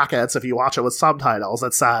brackets, if you watch it with subtitles,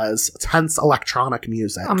 it says tense electronic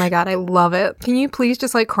music. Oh my god, I love it. Can you please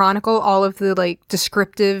just, like, chronicle all of the, like,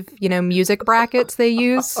 descriptive, you know, music brackets they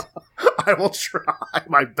use? I will try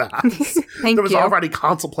my best. There was already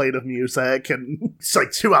contemplative music, and it's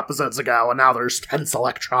like 2 episodes ago, and now there's tense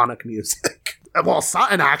electronic music. Well,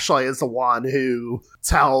 Sutton actually is the one who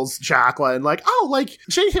tells Jacqueline, like, oh, like,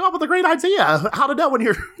 Jane came up with a great idea. How to know when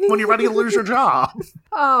you're ready to lose your job.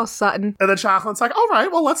 Oh, Sutton. And then Jacqueline's like, all right,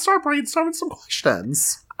 well, let's start brainstorming some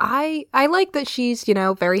questions. I like that she's, you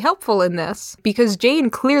know, very helpful in this, because Jane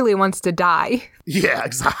clearly wants to die. Yeah,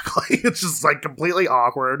 exactly. It's just, like, completely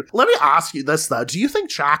awkward. Let me ask you this, though. Do you think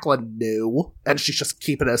Jacqueline knew, and she's just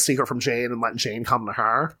keeping it a secret from Jane and letting Jane come to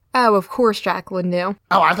her? Oh, of course Jacqueline knew.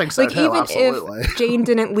 Oh, I think so, like, too, even absolutely. If Jane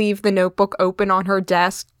didn't leave the notebook open on her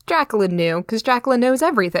desk, Jacqueline knew, because Jacqueline knows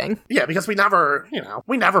everything. Yeah, because we never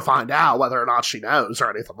find out whether or not she knows or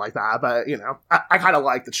anything like that, but, you know, I kind of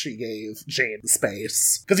like that she gave Jane the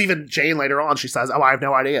space. Because even Jane later on, she says, oh, I have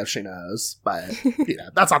no idea if she knows, but, you know,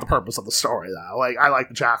 that's not the purpose of the story, though. Like, I like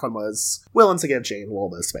that Jacqueline was willing to give Jane a little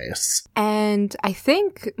bit of space. And I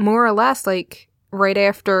think, more or less, like, right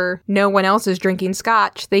after no one else is drinking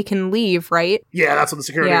scotch, they can leave, right? Yeah, that's what the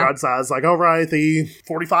security guard says. Like, all right, the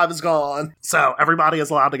 45 is gone. So everybody is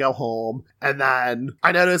allowed to go home. And then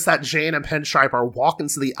I noticed that Jane and Pinstripe are walking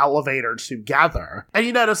to the elevator together. And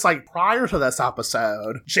you notice, like, prior to this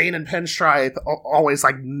episode, Jane and Pinstripe always,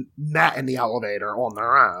 like, met in the elevator on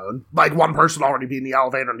their own. Like, one person would already be in the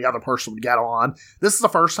elevator and the other person would get on. This is the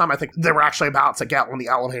first time I think they were actually about to get on the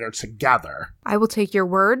elevator together. I will take your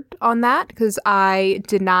word on that, because I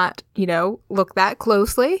did not, you know, look that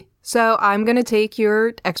closely. So I'm going to take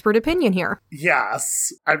your expert opinion here.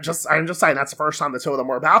 Yes. I'm just saying that's the first time the two of them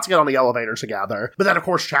were about to get on the elevator together. But then, of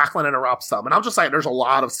course, Jacqueline interrupts them. And I'm just saying there's a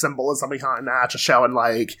lot of symbolism behind that, just showing,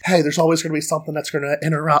 like, hey, there's always going to be something that's going to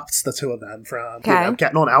interrupt the two of them from you know,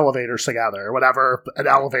 getting on elevators together. Whatever an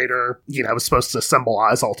elevator, you know, is supposed to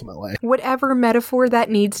symbolize ultimately. Whatever metaphor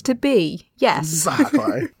that needs to be. Yes.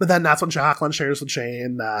 Exactly. But then that's when Jacqueline shares with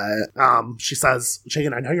Jane that she says,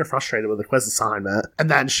 Jane, I know you're frustrated with the quiz assignment. And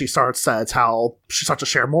then she starts to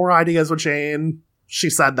share more ideas with Jane. She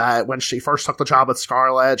said that when she first took the job with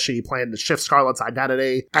Scarlett, she planned to shift Scarlett's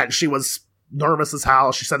identity, and she was nervous as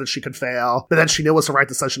hell. She said that she could fail, but then she knew it was the right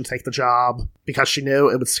decision to take the job because she knew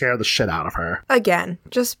it would scare the shit out of her. Again,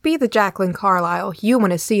 just be the Jacqueline Carlisle you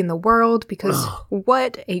want to see in the world, because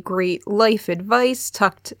what a great life advice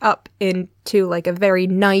tucked up into, like, a very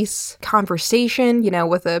nice conversation, you know,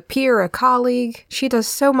 with a peer, a colleague. She does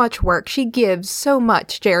so much work. She gives so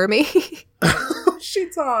much, Jeremy. She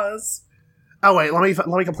does. Oh wait, let me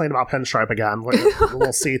complain about Pinstripe again. A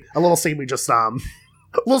little scene we just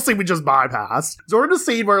bypassed. So we're in a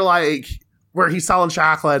scene where he's telling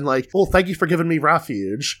Jacqueline, like, well, thank you for giving me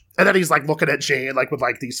refuge. And then he's, like, looking at Jane, like, with,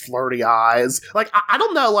 like, these flirty eyes. Like, I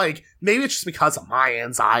don't know, like, maybe it's just because of my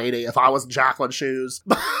anxiety if I was in Jacqueline's shoes.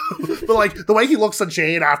 But, like, the way he looks at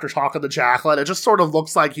Jane after talking to Jacqueline, it just sort of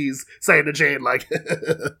looks like he's saying to Jane, like,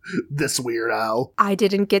 this weirdo. I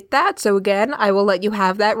didn't get that, so again, I will let you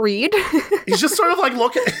have that read. He's just sort of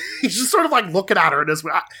looking at her in this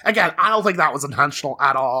way. Again, I don't think that was intentional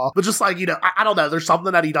at all. But just, like, you know, I don't know, there's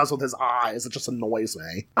something that he does with his eyes that just annoys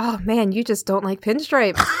me. Oh, man, you just don't like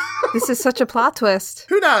Pinstripe. This is such a plot twist.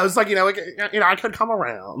 Who knows? Like, I could come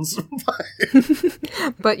around.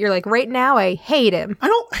 But you're like, right now, I hate him. I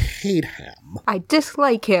don't hate him. I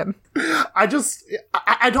dislike him. I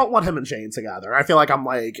don't want him and Jane together. I feel like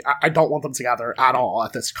I don't want them together at all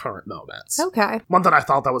at this current moment. Okay. One thing I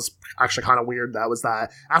thought that was actually kind of weird, though, was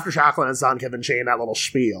that after Jacqueline is done giving Jane that little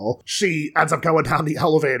spiel, she ends up going down the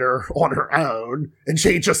elevator on her own, and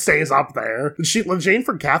Jane just stays up there. When Jane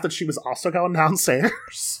forgot that she was also going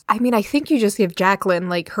downstairs. I mean, I think you just give Jacqueline,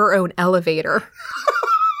 like, her own elevator.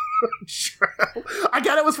 True. I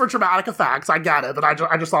get it was for dramatic effects. I get it, but I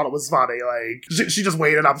just thought it was funny. Like, she just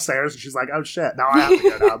waited upstairs, and she's like, oh shit, now I have to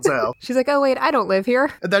go down too. She's like, oh wait, I don't live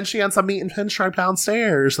here. And then she ends up meeting Pinstripe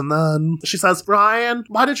downstairs, and then she says, Ryan,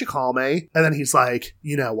 why did you call me? And then he's like,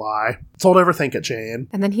 you know why. Don't overthink it, Jane.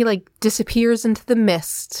 And then he, like, disappears into the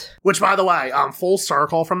mist. Which, by the way, full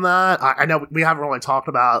circle from that, I know we haven't really talked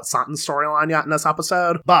about Sutton's storyline yet in this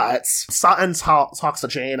episode, but Sutton talks to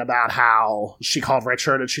Jane about how she called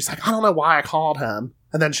Richard, and she's like, I don't know why I called him.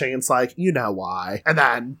 And then Jane's like, you know why. And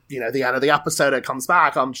then, the end of the episode, it comes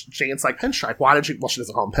back. Jane's like, Pinstripe, why did you... Well, she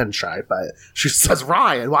doesn't call him Pinstripe, but she says,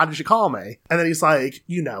 Ryan, why did you call me? And then he's like,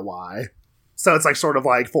 you know why. So it's like sort of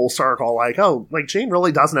like full circle, like, oh, like Jane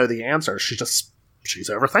really does know the answer. She's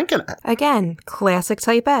overthinking it. Again, classic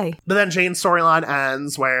type A. But then Jane's storyline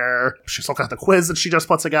ends where she's looking at the quiz that she just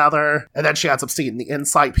put together, and then she ends up seeing the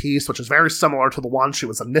insight piece, which is very similar to the one she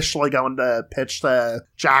was initially going to pitch to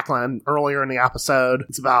Jacqueline earlier in the episode.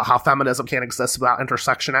 It's about how feminism can't exist without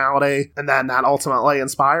intersectionality, and then that ultimately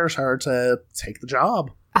inspires her to take the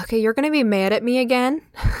job. Okay, you're going to be mad at me again.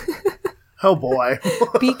 Oh boy.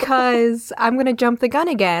 Because I'm going to jump the gun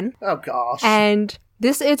again. Oh gosh. And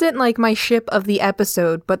this isn't like my ship of the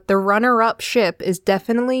episode, but the runner-up ship is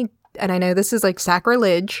definitely, and I know this is like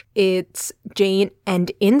sacrilege, it's Jane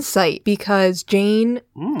and Insight, because Jane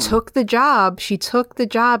took the job. She took the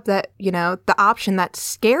job that, the option that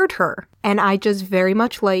scared her. And I just very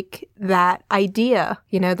much like that idea,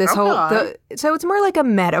 this okay. So it's more like a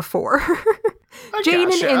metaphor.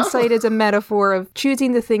 Jane and Insight is a metaphor of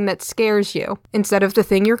choosing the thing that scares you instead of the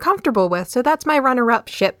thing you're comfortable with. So that's my runner-up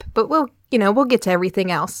ship, but we'll get to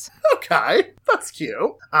everything else. Okay, that's cute.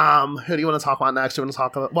 Who do you want to talk about next? Do you want to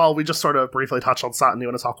talk about... Well, we just sort of briefly touched on Sutton. Do you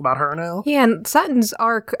want to talk about her now? Yeah, and Sutton's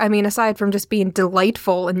arc, I mean, aside from just being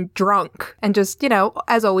delightful and drunk and just,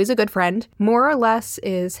 as always, a good friend, more or less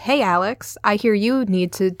is, hey, Alex, I hear you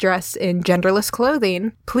need to dress in genderless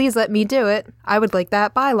clothing. Please let me do it. I would like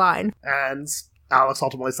that byline. And Alex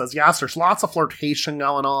ultimately says, yes, there's lots of flirtation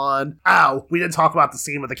going on. Oh, we didn't talk about the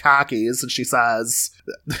scene with the khakis, and she says...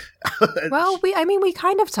 Well, we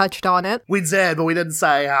kind of touched on it. We did, but we didn't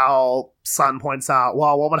say how Sun points out,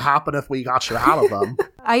 well, what would happen if we got you out of them?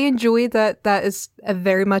 I enjoy that is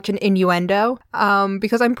very much an innuendo,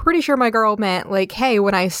 because I'm pretty sure my girl meant, like, hey,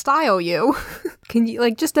 when I style you, can you,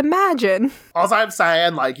 like, just imagine? All I'm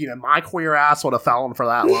saying, like, my queer ass would have fallen for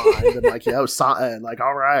that line, and like, yo, Sutton, like,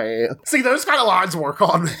 all right. See, those kind of lines work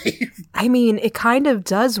on me. I mean, it kind of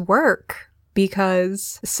does work.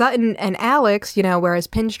 Because Sutton and Alex, whereas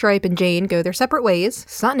Pinstripe and Jane go their separate ways,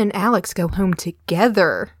 Sutton and Alex go home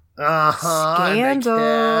together.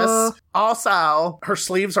 Scandal. Also, her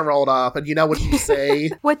sleeves are rolled up, and what you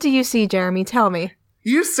see? What do you see, Jeremy? Tell me.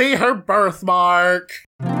 You see her birthmark.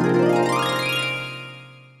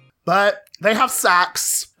 But they have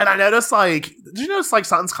sex, and I noticed, like, did you notice, like,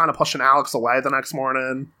 Sutton's kind of pushing Alex away the next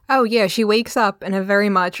morning? Oh, yeah, she wakes up in a very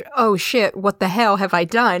much, oh shit, what the hell have I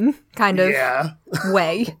done, kind of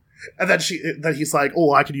way. And then he's like,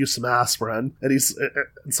 oh, I could use some aspirin, and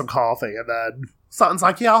some coffee, and then Sutton's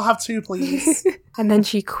like, yeah, I'll have 2, please. And then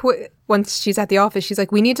she quit. Once she's at the office, she's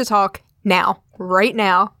like, we need to talk now, right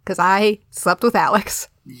now, because I slept with Alex.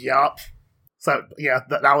 Yup. So, yeah,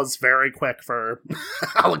 that was very quick for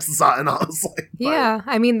Alex and Sutton, honestly. Yeah,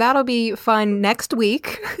 I mean, that'll be fun next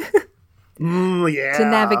week. Yeah. To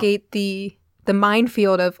navigate the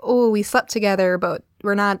minefield of, oh, we slept together, but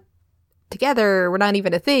we're not together. We're not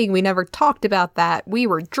even a thing. We never talked about that. We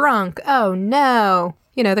were drunk. Oh, no.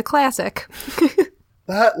 The classic.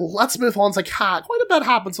 But let's move on to Kat. Quite a bit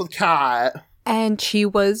happens with Kat. And she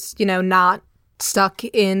was, not stuck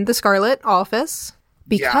in the Scarlet office.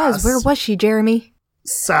 Because where was she, Jeremy?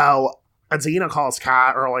 So, Adina calls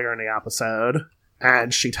Kat earlier in the episode,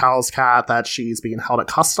 and she tells Kat that she's being held at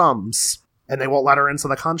customs, and they won't let her into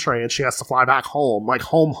the country, and she has to fly back home, like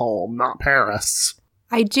home, not Paris.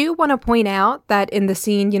 I do want to point out that in the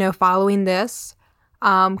scene, following this,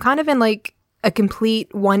 kind of in like a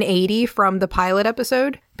complete 180 from the pilot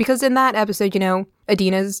episode, because in that episode,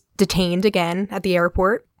 Adina's detained again at the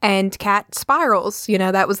airport, and Kat spirals,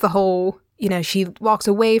 that was the whole... she walks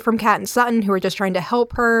away from Kat and Sutton, who are just trying to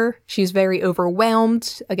help her. She's very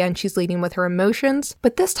overwhelmed. Again, she's leading with her emotions.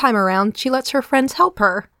 But this time around, she lets her friends help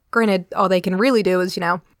her. Granted, all they can really do is,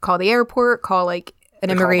 call the airport, call like an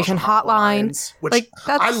immigration hotline. Which like,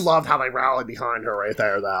 I loved how they rallied behind her right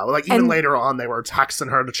there, though. Like, even later on, they were texting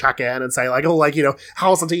her to check in and say, like, oh, like,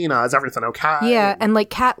 how's Adina? Is everything okay? Yeah, and like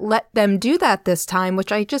Kat let them do that this time,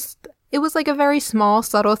 which it was like a very small,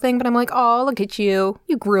 subtle thing, but I'm like, oh, look at you.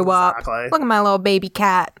 You grew up. Look at my little baby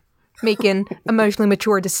cat making emotionally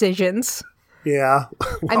mature decisions. Yeah.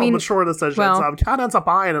 Mature decisions. Kat ends up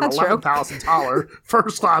buying an $11,000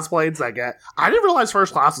 first-class plane ticket. I didn't realize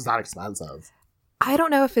first class was that expensive. I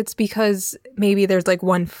don't know if it's because maybe there's like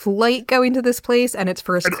one flight going to this place and it's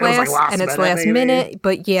first class and it's last minute.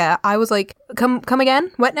 But yeah, I was like, come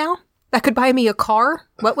again? What now? That could buy me a car?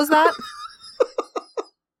 What was that?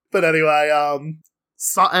 But anyway,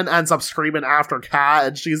 Sutton ends up screaming after Kat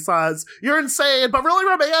and she says, "You're insane, but really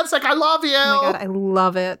romantic. I love you." Oh my God, I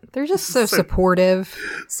love it. They're just so supportive.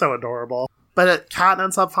 So adorable. But Kat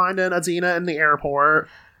ends up finding Adina in the airport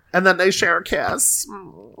and then they share a kiss.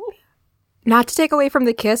 Not to take away from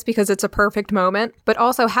the kiss because it's a perfect moment, but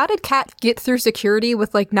also how did Kat get through security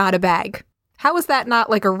with like not a bag? How is that not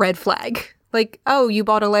like a red flag? Like, oh, you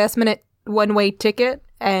bought a last minute one-way ticket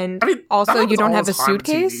and also you don't have a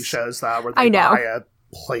suitcase? TV shows that where they buy a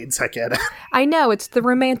plane ticket. I know, it's the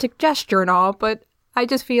romantic gesture and all, but I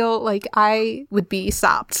just feel like I would be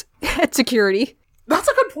stopped at security. That's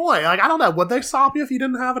a good point. Like, I don't know, would they stop you if you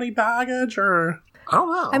didn't have any baggage or... I don't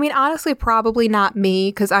know. I mean, honestly, probably not me,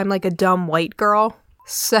 because I'm like a dumb white girl.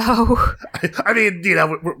 So... I mean,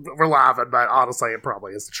 we're laughing, but honestly, it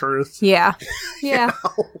probably is the truth. Yeah. Yeah.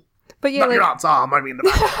 But yeah, you're not dumb. I mean, the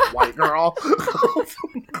white girl.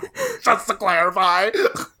 Just to clarify.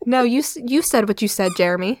 No, you said what you said,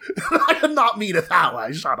 Jeremy. I did not mean it that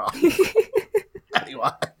way. Shut up.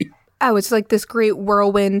 Anyway. Oh, it's like this great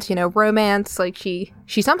whirlwind, romance. Like she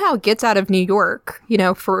somehow gets out of New York,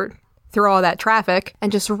 through all that traffic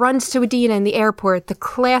and just runs to Adina in the airport. The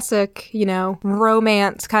classic,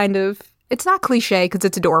 romance kind of, it's not cliche because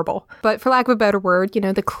it's adorable, but for lack of a better word,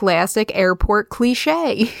 the classic airport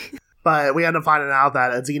cliche. But we end up finding out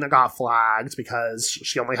that Adina got flagged because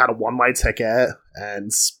she only had a one-way ticket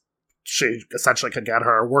and she essentially could get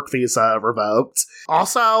her work visa revoked.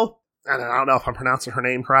 Also, and I don't know if I'm pronouncing her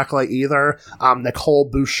name correctly either, Nicole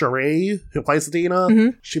Boucherie, who plays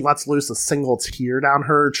Adina, she lets loose a single tear down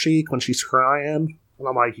her cheek when she's crying. And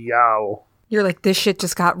I'm like, yo. You're like, this shit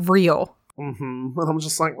just got real. And I'm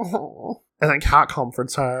just like, oh. And then Kat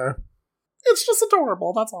comforts her. It's just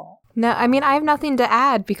adorable, that's all. No, I mean, I have nothing to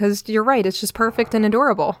add because you're right, it's just perfect and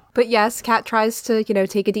adorable. But yes, Kat tries to,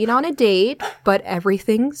 take Adina on a date, but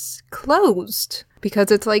everything's closed. Because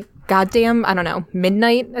it's like, goddamn, I don't know,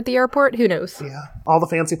 midnight at the airport? Who knows? Yeah. All the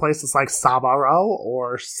fancy places like Sabaro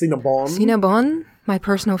or Cinnabon. Cinnabon, my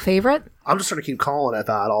personal favorite. I'm just going to keep calling it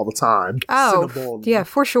that all the time. Oh, Cinnabon. Yeah,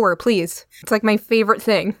 for sure, please. It's like my favorite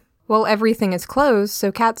thing. Well, everything is closed,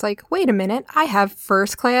 so Kat's like, wait a minute, I have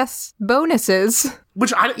first class bonuses.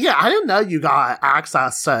 Which, I didn't know you got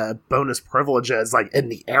access to bonus privileges, like, in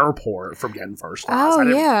the airport from getting first class. I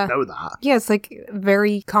didn't know that. Yeah, it's, like,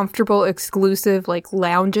 very comfortable, exclusive, like,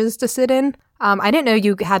 lounges to sit in. I didn't know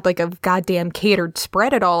you had, like, a goddamn catered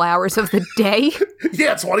spread at all hours of the day.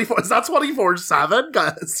 Yeah, 24. Is that 24/7?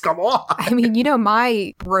 Guys, come on. I mean,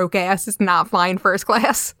 my broke ass is not flying first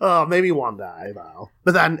class. Oh, maybe one day, though.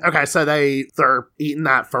 But then, okay, so they're eating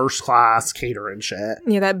that first class catering shit.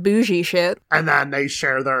 Yeah, that bougie shit. And then they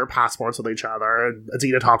share their passports with each other. And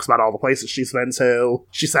Adina talks about all the places she's been to.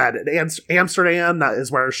 She said in Amsterdam, that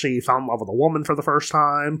is where she fell in love with a woman for the first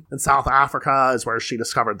time. In South Africa is where she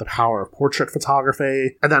discovered the power of portrait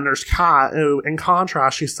photography. And then there's Kat, who, in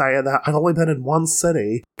contrast, she's saying that I've only been in one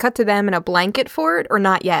city. Cut to them in a blanket fort, or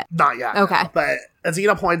not yet? Not yet. Okay. No. But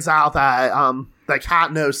Adina points out that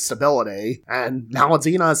Kat knows stability, and now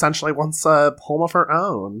Adina essentially wants a home of her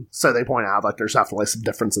own. So they point out, like, there's definitely some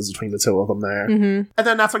differences between the two of them there. Mm-hmm. And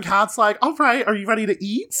then that's when Kat's like, all right, are you ready to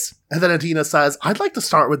eat? And then Adina says, I'd like to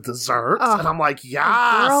start with dessert. And I'm like,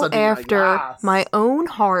 yes, girl Adina, after yes. my own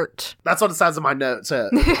heart. That's what it says in my notes, too.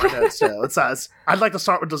 It says, I'd like to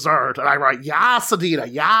start with dessert. And I write, yes, Adina,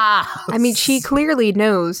 yes. I mean, she clearly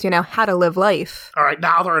knows, how to live life. All right,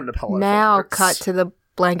 now they're in the pillow Now forts. cut to the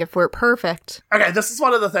blanket fort. Perfect. Okay, this is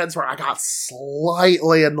one of the things where I got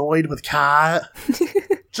slightly annoyed with Kat.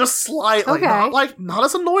 Just slightly. Okay. Not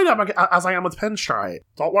as annoyed as I am with Pinstripe.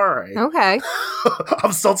 Don't worry. Okay.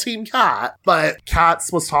 I'm still Team Kat. But Kat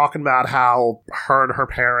was talking about how her and her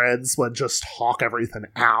parents would just talk everything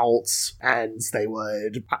out. And they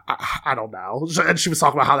would, I don't know. And she was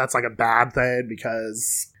talking about how that's like a bad thing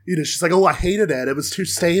because she's like, oh, I hated it. It was too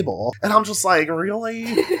stable. And I'm just like, really?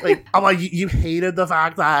 Like, I'm like, you hated the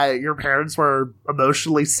fact that your parents were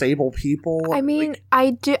emotionally stable people? I mean,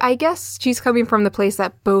 like, I guess she's coming from the place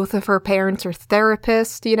that both of her parents are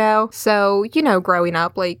therapists, So, growing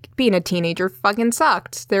up, like, being a teenager fucking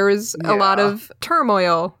sucked. There was a lot of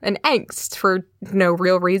turmoil and angst for no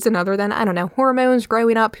real reason other than, I don't know, hormones,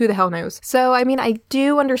 growing up, who the hell knows? So, I mean, I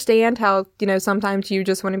do understand how, sometimes you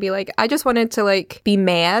just want to be like, I just wanted to, like, be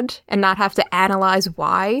mad and not have to analyze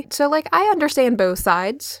why. So, like, I understand both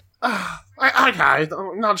sides. Okay,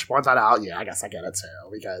 now that you point that out, yeah, I guess I get it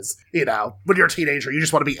too, because, when you're a teenager, you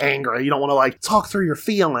just want to be angry. You don't want to, like, talk through your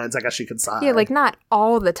feelings, I guess you could say. Yeah, like, not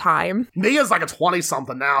all the time. Me as, like, a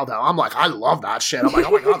 20-something now, though, I'm like, I love that shit. I'm like,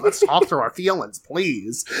 oh my god, let's talk through our feelings,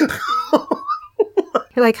 please.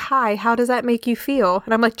 You're like, hi, how does that make you feel?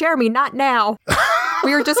 And I'm like, Jeremy, not now.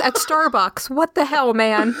 We were just at Starbucks. What the hell,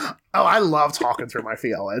 man? Oh, I love talking through my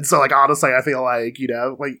feelings. So, like, honestly, I feel like,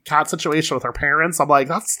 like, Kat's situation with her parents, I'm like,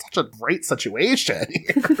 that's such a great situation.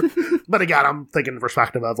 But again, I'm thinking in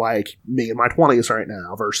perspective of, like, me in my 20s right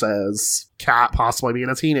now versus Kat possibly being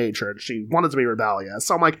a teenager and she wanted to be rebellious.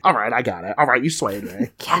 So I'm like, all right, I got it. All right, you swayed me.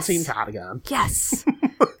 Yes. I'm Team Kat again. Yes.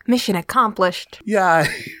 Mission accomplished. Yeah.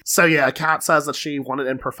 So yeah, Kat says that she wanted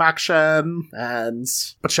imperfection,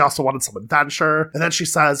 but she also wanted some adventure. And then she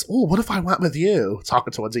says, oh, what if I went with you?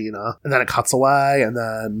 Talking to Adina. And then it cuts away, and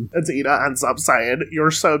then Adina ends up saying,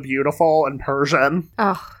 you're so beautiful in Persian.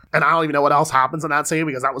 Oh. And I don't even know what else happens in that scene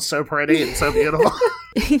because that was so pretty and so beautiful.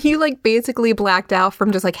 You, like, basically blacked out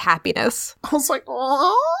from just, like, happiness. I was like,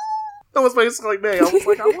 oh. That was basically me. I was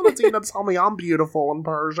like, I want Adina to tell me I'm beautiful in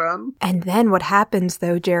Persian. And then what happens,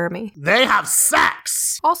 though, Jeremy? They have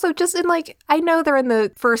sex! Also, just in, like, I know they're in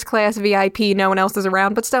the first class VIP, no one else is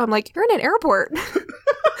around, but still, I'm like, you're in an airport.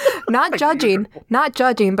 Not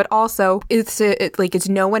judging, but also, is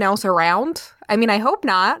no one else around? I mean, I hope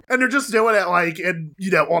not. And they're just doing it, like,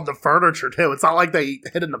 on the furniture, too. It's not like they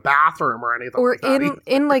hid in the bathroom or anything or like that.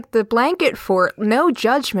 in, like, the blanket fort. No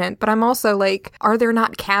judgment, but I'm also like, are there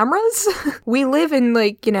not cameras? We live in,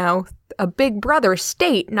 like, a Big Brother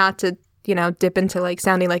state, not to, dip into, like,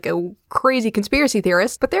 sounding like a crazy conspiracy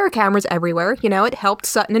theorist, but there are cameras everywhere. It helped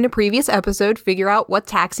Sutton in a previous episode figure out what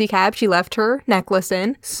taxi cab she left her necklace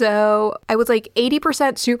in. So I was, like,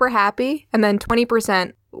 80% super happy, and then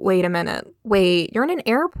 20%, wait a minute. Wait, you're in an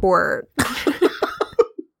airport.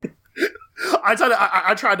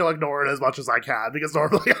 I tried to ignore it as much as I can because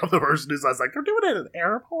normally I'm the person who says, like, they're doing it in an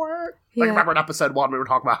airport. Yeah. Like, remember in episode 1 we were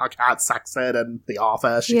talking about how Kat sexed in the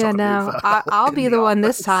office? She took a new I'll be the one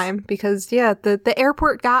office. this time because, the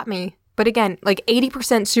airport got me. But again, like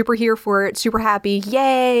 80% super here for it, super happy,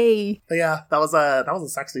 yay! But yeah, that was a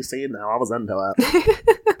sexy scene though. I was into it.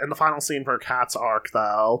 In the final scene for Kat's arc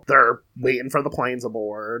though, they're waiting for the planes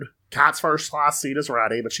aboard. Kat's first class seat is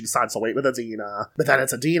ready, but she decides to wait with Adina. But then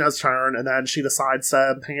it's Adina's turn, and then she decides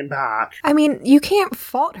to hand back. I mean, you can't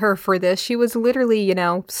fault her for this. She was literally,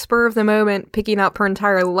 spur of the moment, picking up her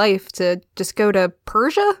entire life to just go to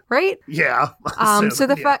Persia, right? Yeah. So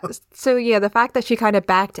the fact that she kind of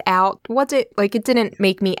backed out, it didn't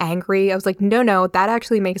make me angry. I was like, no, that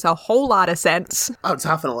actually makes a whole lot of sense. Oh,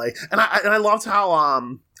 definitely. And I loved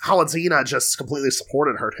how Adina just completely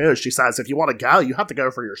supported her, too. She says, if you want to go, you have to go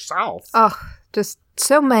for yourself. Oh, just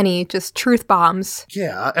so many just truth bombs.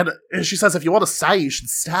 Yeah, and she says, if you want to stay, you should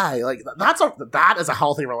stay. Like, that is a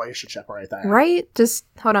healthy relationship right there. Right? Just,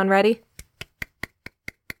 hold on, ready?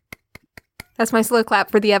 That's my slow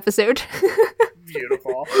clap for the episode.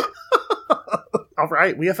 Beautiful. All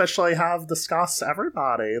right, we officially have discussed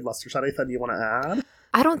everybody, unless there's anything you want to add.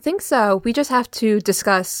 I don't think so. We just have to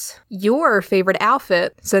discuss your favorite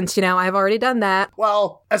outfit, since, I've already done that.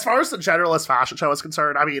 Well, as far as the generalist fashion show is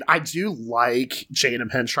concerned, I mean, I do like Jane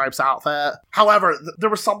and Pinstripe's outfit. However, there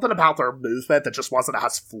was something about their movement that just wasn't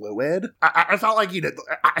as fluid. I felt like,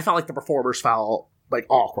 I felt like the performers felt like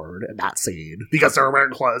awkward in that scene because they were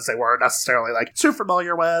wearing clothes they weren't necessarily like too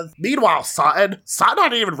familiar with. Meanwhile, Sutton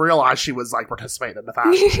didn't even realize she was like participating in the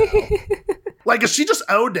fashion show. Like, she just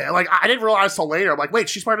owned it. Like, I didn't realize till later. I'm like, wait,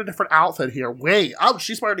 she's wearing a different outfit here. Wait, oh,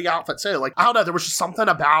 she's wearing the outfit too. Like, I don't know. There was just something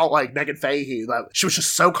about, like, Megan Fahey that she was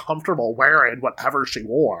just so comfortable wearing whatever she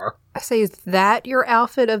wore. I say, is that your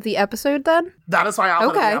outfit of the episode then? That is my outfit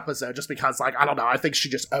of the episode, just because, like, I don't know. I think she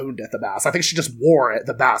just owned it the best. I think she just wore it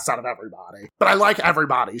the best out of everybody. But I like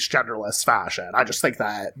everybody's genderless fashion. I just think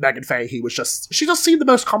that Megan Fahey she just seemed the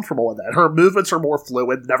most comfortable with it. Her movements are more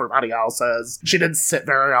fluid than everybody else's. She didn't sit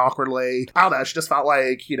very awkwardly. I don't know. She just felt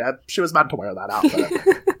like, she was meant to wear that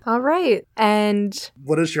outfit. All right. And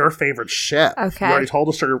what is your favorite ship? Okay. You already told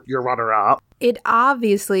us your runner-up. it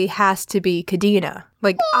obviously has to be Kadena.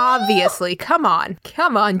 Like, obviously. Come on,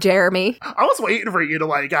 Jeremy. I was waiting for you to,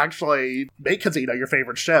 like, actually make Kadena your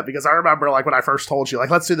favorite ship, because I remember, like, when I first told you, like,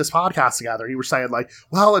 let's do this podcast together, you were saying, like,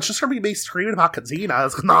 well, it's just gonna be me screaming about Kadena.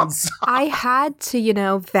 It's nonstop. I had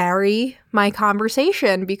to, vary my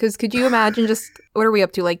conversation, because could you imagine just, what are we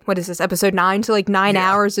up to? Like, what is this, episode 9? So, like, 9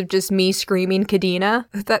 hours of just me screaming Kadena?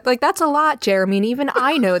 That's a lot, Jeremy, and even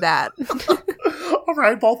I know that. All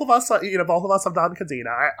right, both of us have done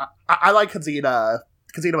Kadena. I like Kadena.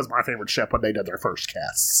 Kadena was my favorite ship when they did their first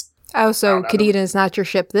kiss. Oh, so Kadena is not your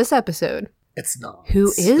ship this episode? It's not.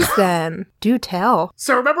 Who is then? Do tell.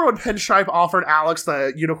 So remember when Pinstripe offered Alex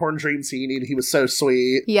the Unicorn Dream Genie and he was so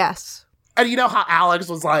sweet? Yes. And you know how Alex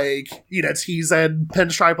was like, teasing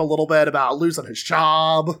Pinstripe a little bit about losing his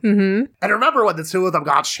job? Mm-hmm. And remember when the two of them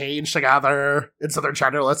got changed together into their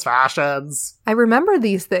genderless fashions? I remember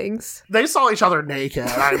these things. They saw each other naked,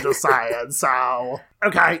 I'm just saying, so...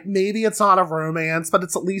 Okay, maybe it's not a romance, but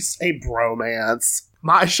it's at least a bromance.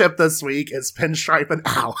 My ship this week is Pinstripe and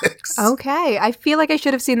Alex. Okay, I feel like I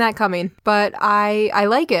should have seen that coming, but I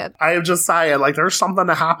like it. I am just saying, like, there's something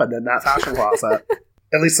to happen in that fashion closet.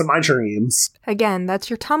 At least in my dreams. Again, that's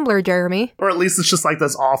your Tumblr, Jeremy. Or at least it's just like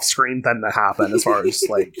this off-screen thing to happen as far as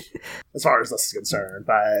this is concerned.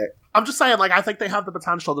 But I'm just saying, like, I think they have the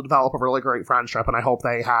potential to develop a really great friendship, and I hope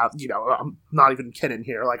they have, I'm not even kidding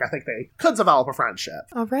here, like, I think they could develop a friendship.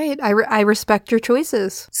 All right, I respect your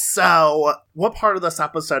choices. So, what part of this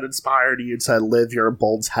episode inspired you to live your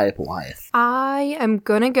bold type life? I am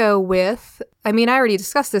gonna go with, I already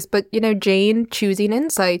discussed this, but, Jane choosing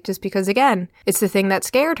insight, just because, again, it's the thing that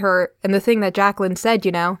scared her, and the thing that Jacqueline said,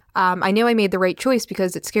 I knew I made the right choice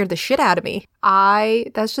because it scared the shit out of me.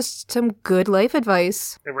 That's just some good life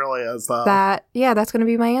advice. It really is, though. That's gonna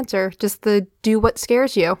be my answer. Just do what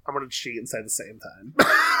scares you. I'm gonna cheat and say the same thing.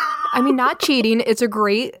 Not cheating. It's a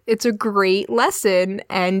great lesson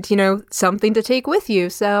and, something to take with you,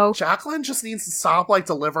 so. Jacqueline just needs to stop, like,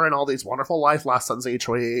 delivering all these wonderful life lessons each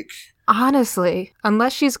week. Honestly,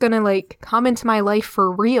 unless she's gonna, like, come into my life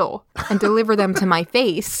for real and deliver them to my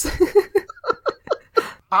face.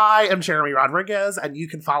 I am Jeremy Rodriguez, and you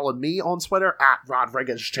can follow me on Twitter at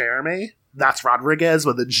RodriguezJeremy. That's Rodriguez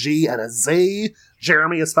with a G and a Z.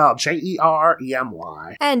 Jeremy is spelled Jeremy.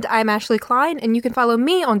 And I'm Ashley Klein, and you can follow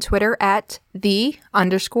me on Twitter at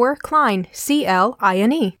 _Klein, CLINE.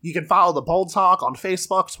 You can follow The Bold Talk on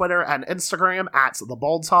Facebook, Twitter, and Instagram at The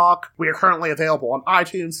Bold Talk. We are currently available on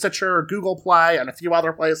iTunes, Stitcher, Google Play, and a few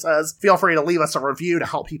other places. Feel free to leave us a review to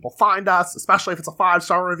help people find us, especially if it's a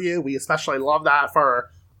 5-star review. We especially love that for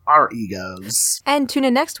our egos. And tune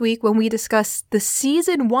in next week when we discuss the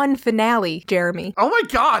season 1 finale, Jeremy. Oh my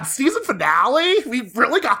god, season finale? We've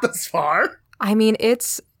really got this far?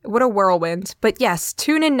 It's what a whirlwind. But yes,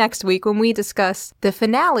 tune in next week when we discuss the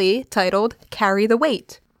finale titled Carry the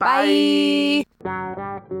Weight. Bye!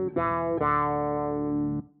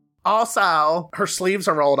 Also, her sleeves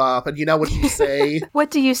are rolled up, and you know what you see? What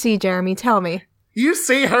do you see, Jeremy? Tell me. You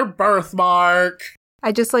see her birthmark.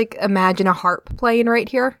 I just, imagine a harp playing right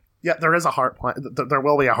here. Yeah, there is a harp playing. There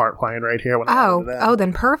will be a harp playing right here.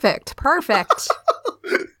 Then perfect.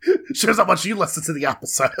 Shows how much you listen to the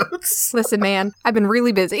episodes. Listen, man, I've been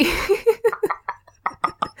really busy.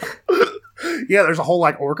 Yeah, there's a whole,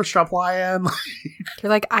 orchestra playing. You're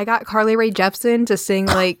like, I got Carly Rae Jepsen to sing,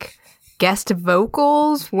 guest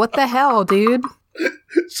vocals? What the hell, dude?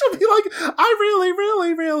 She'll be like, I really,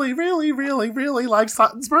 really, really, really, really, really like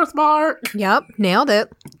Sutton's birthmark. Yep, nailed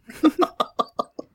it.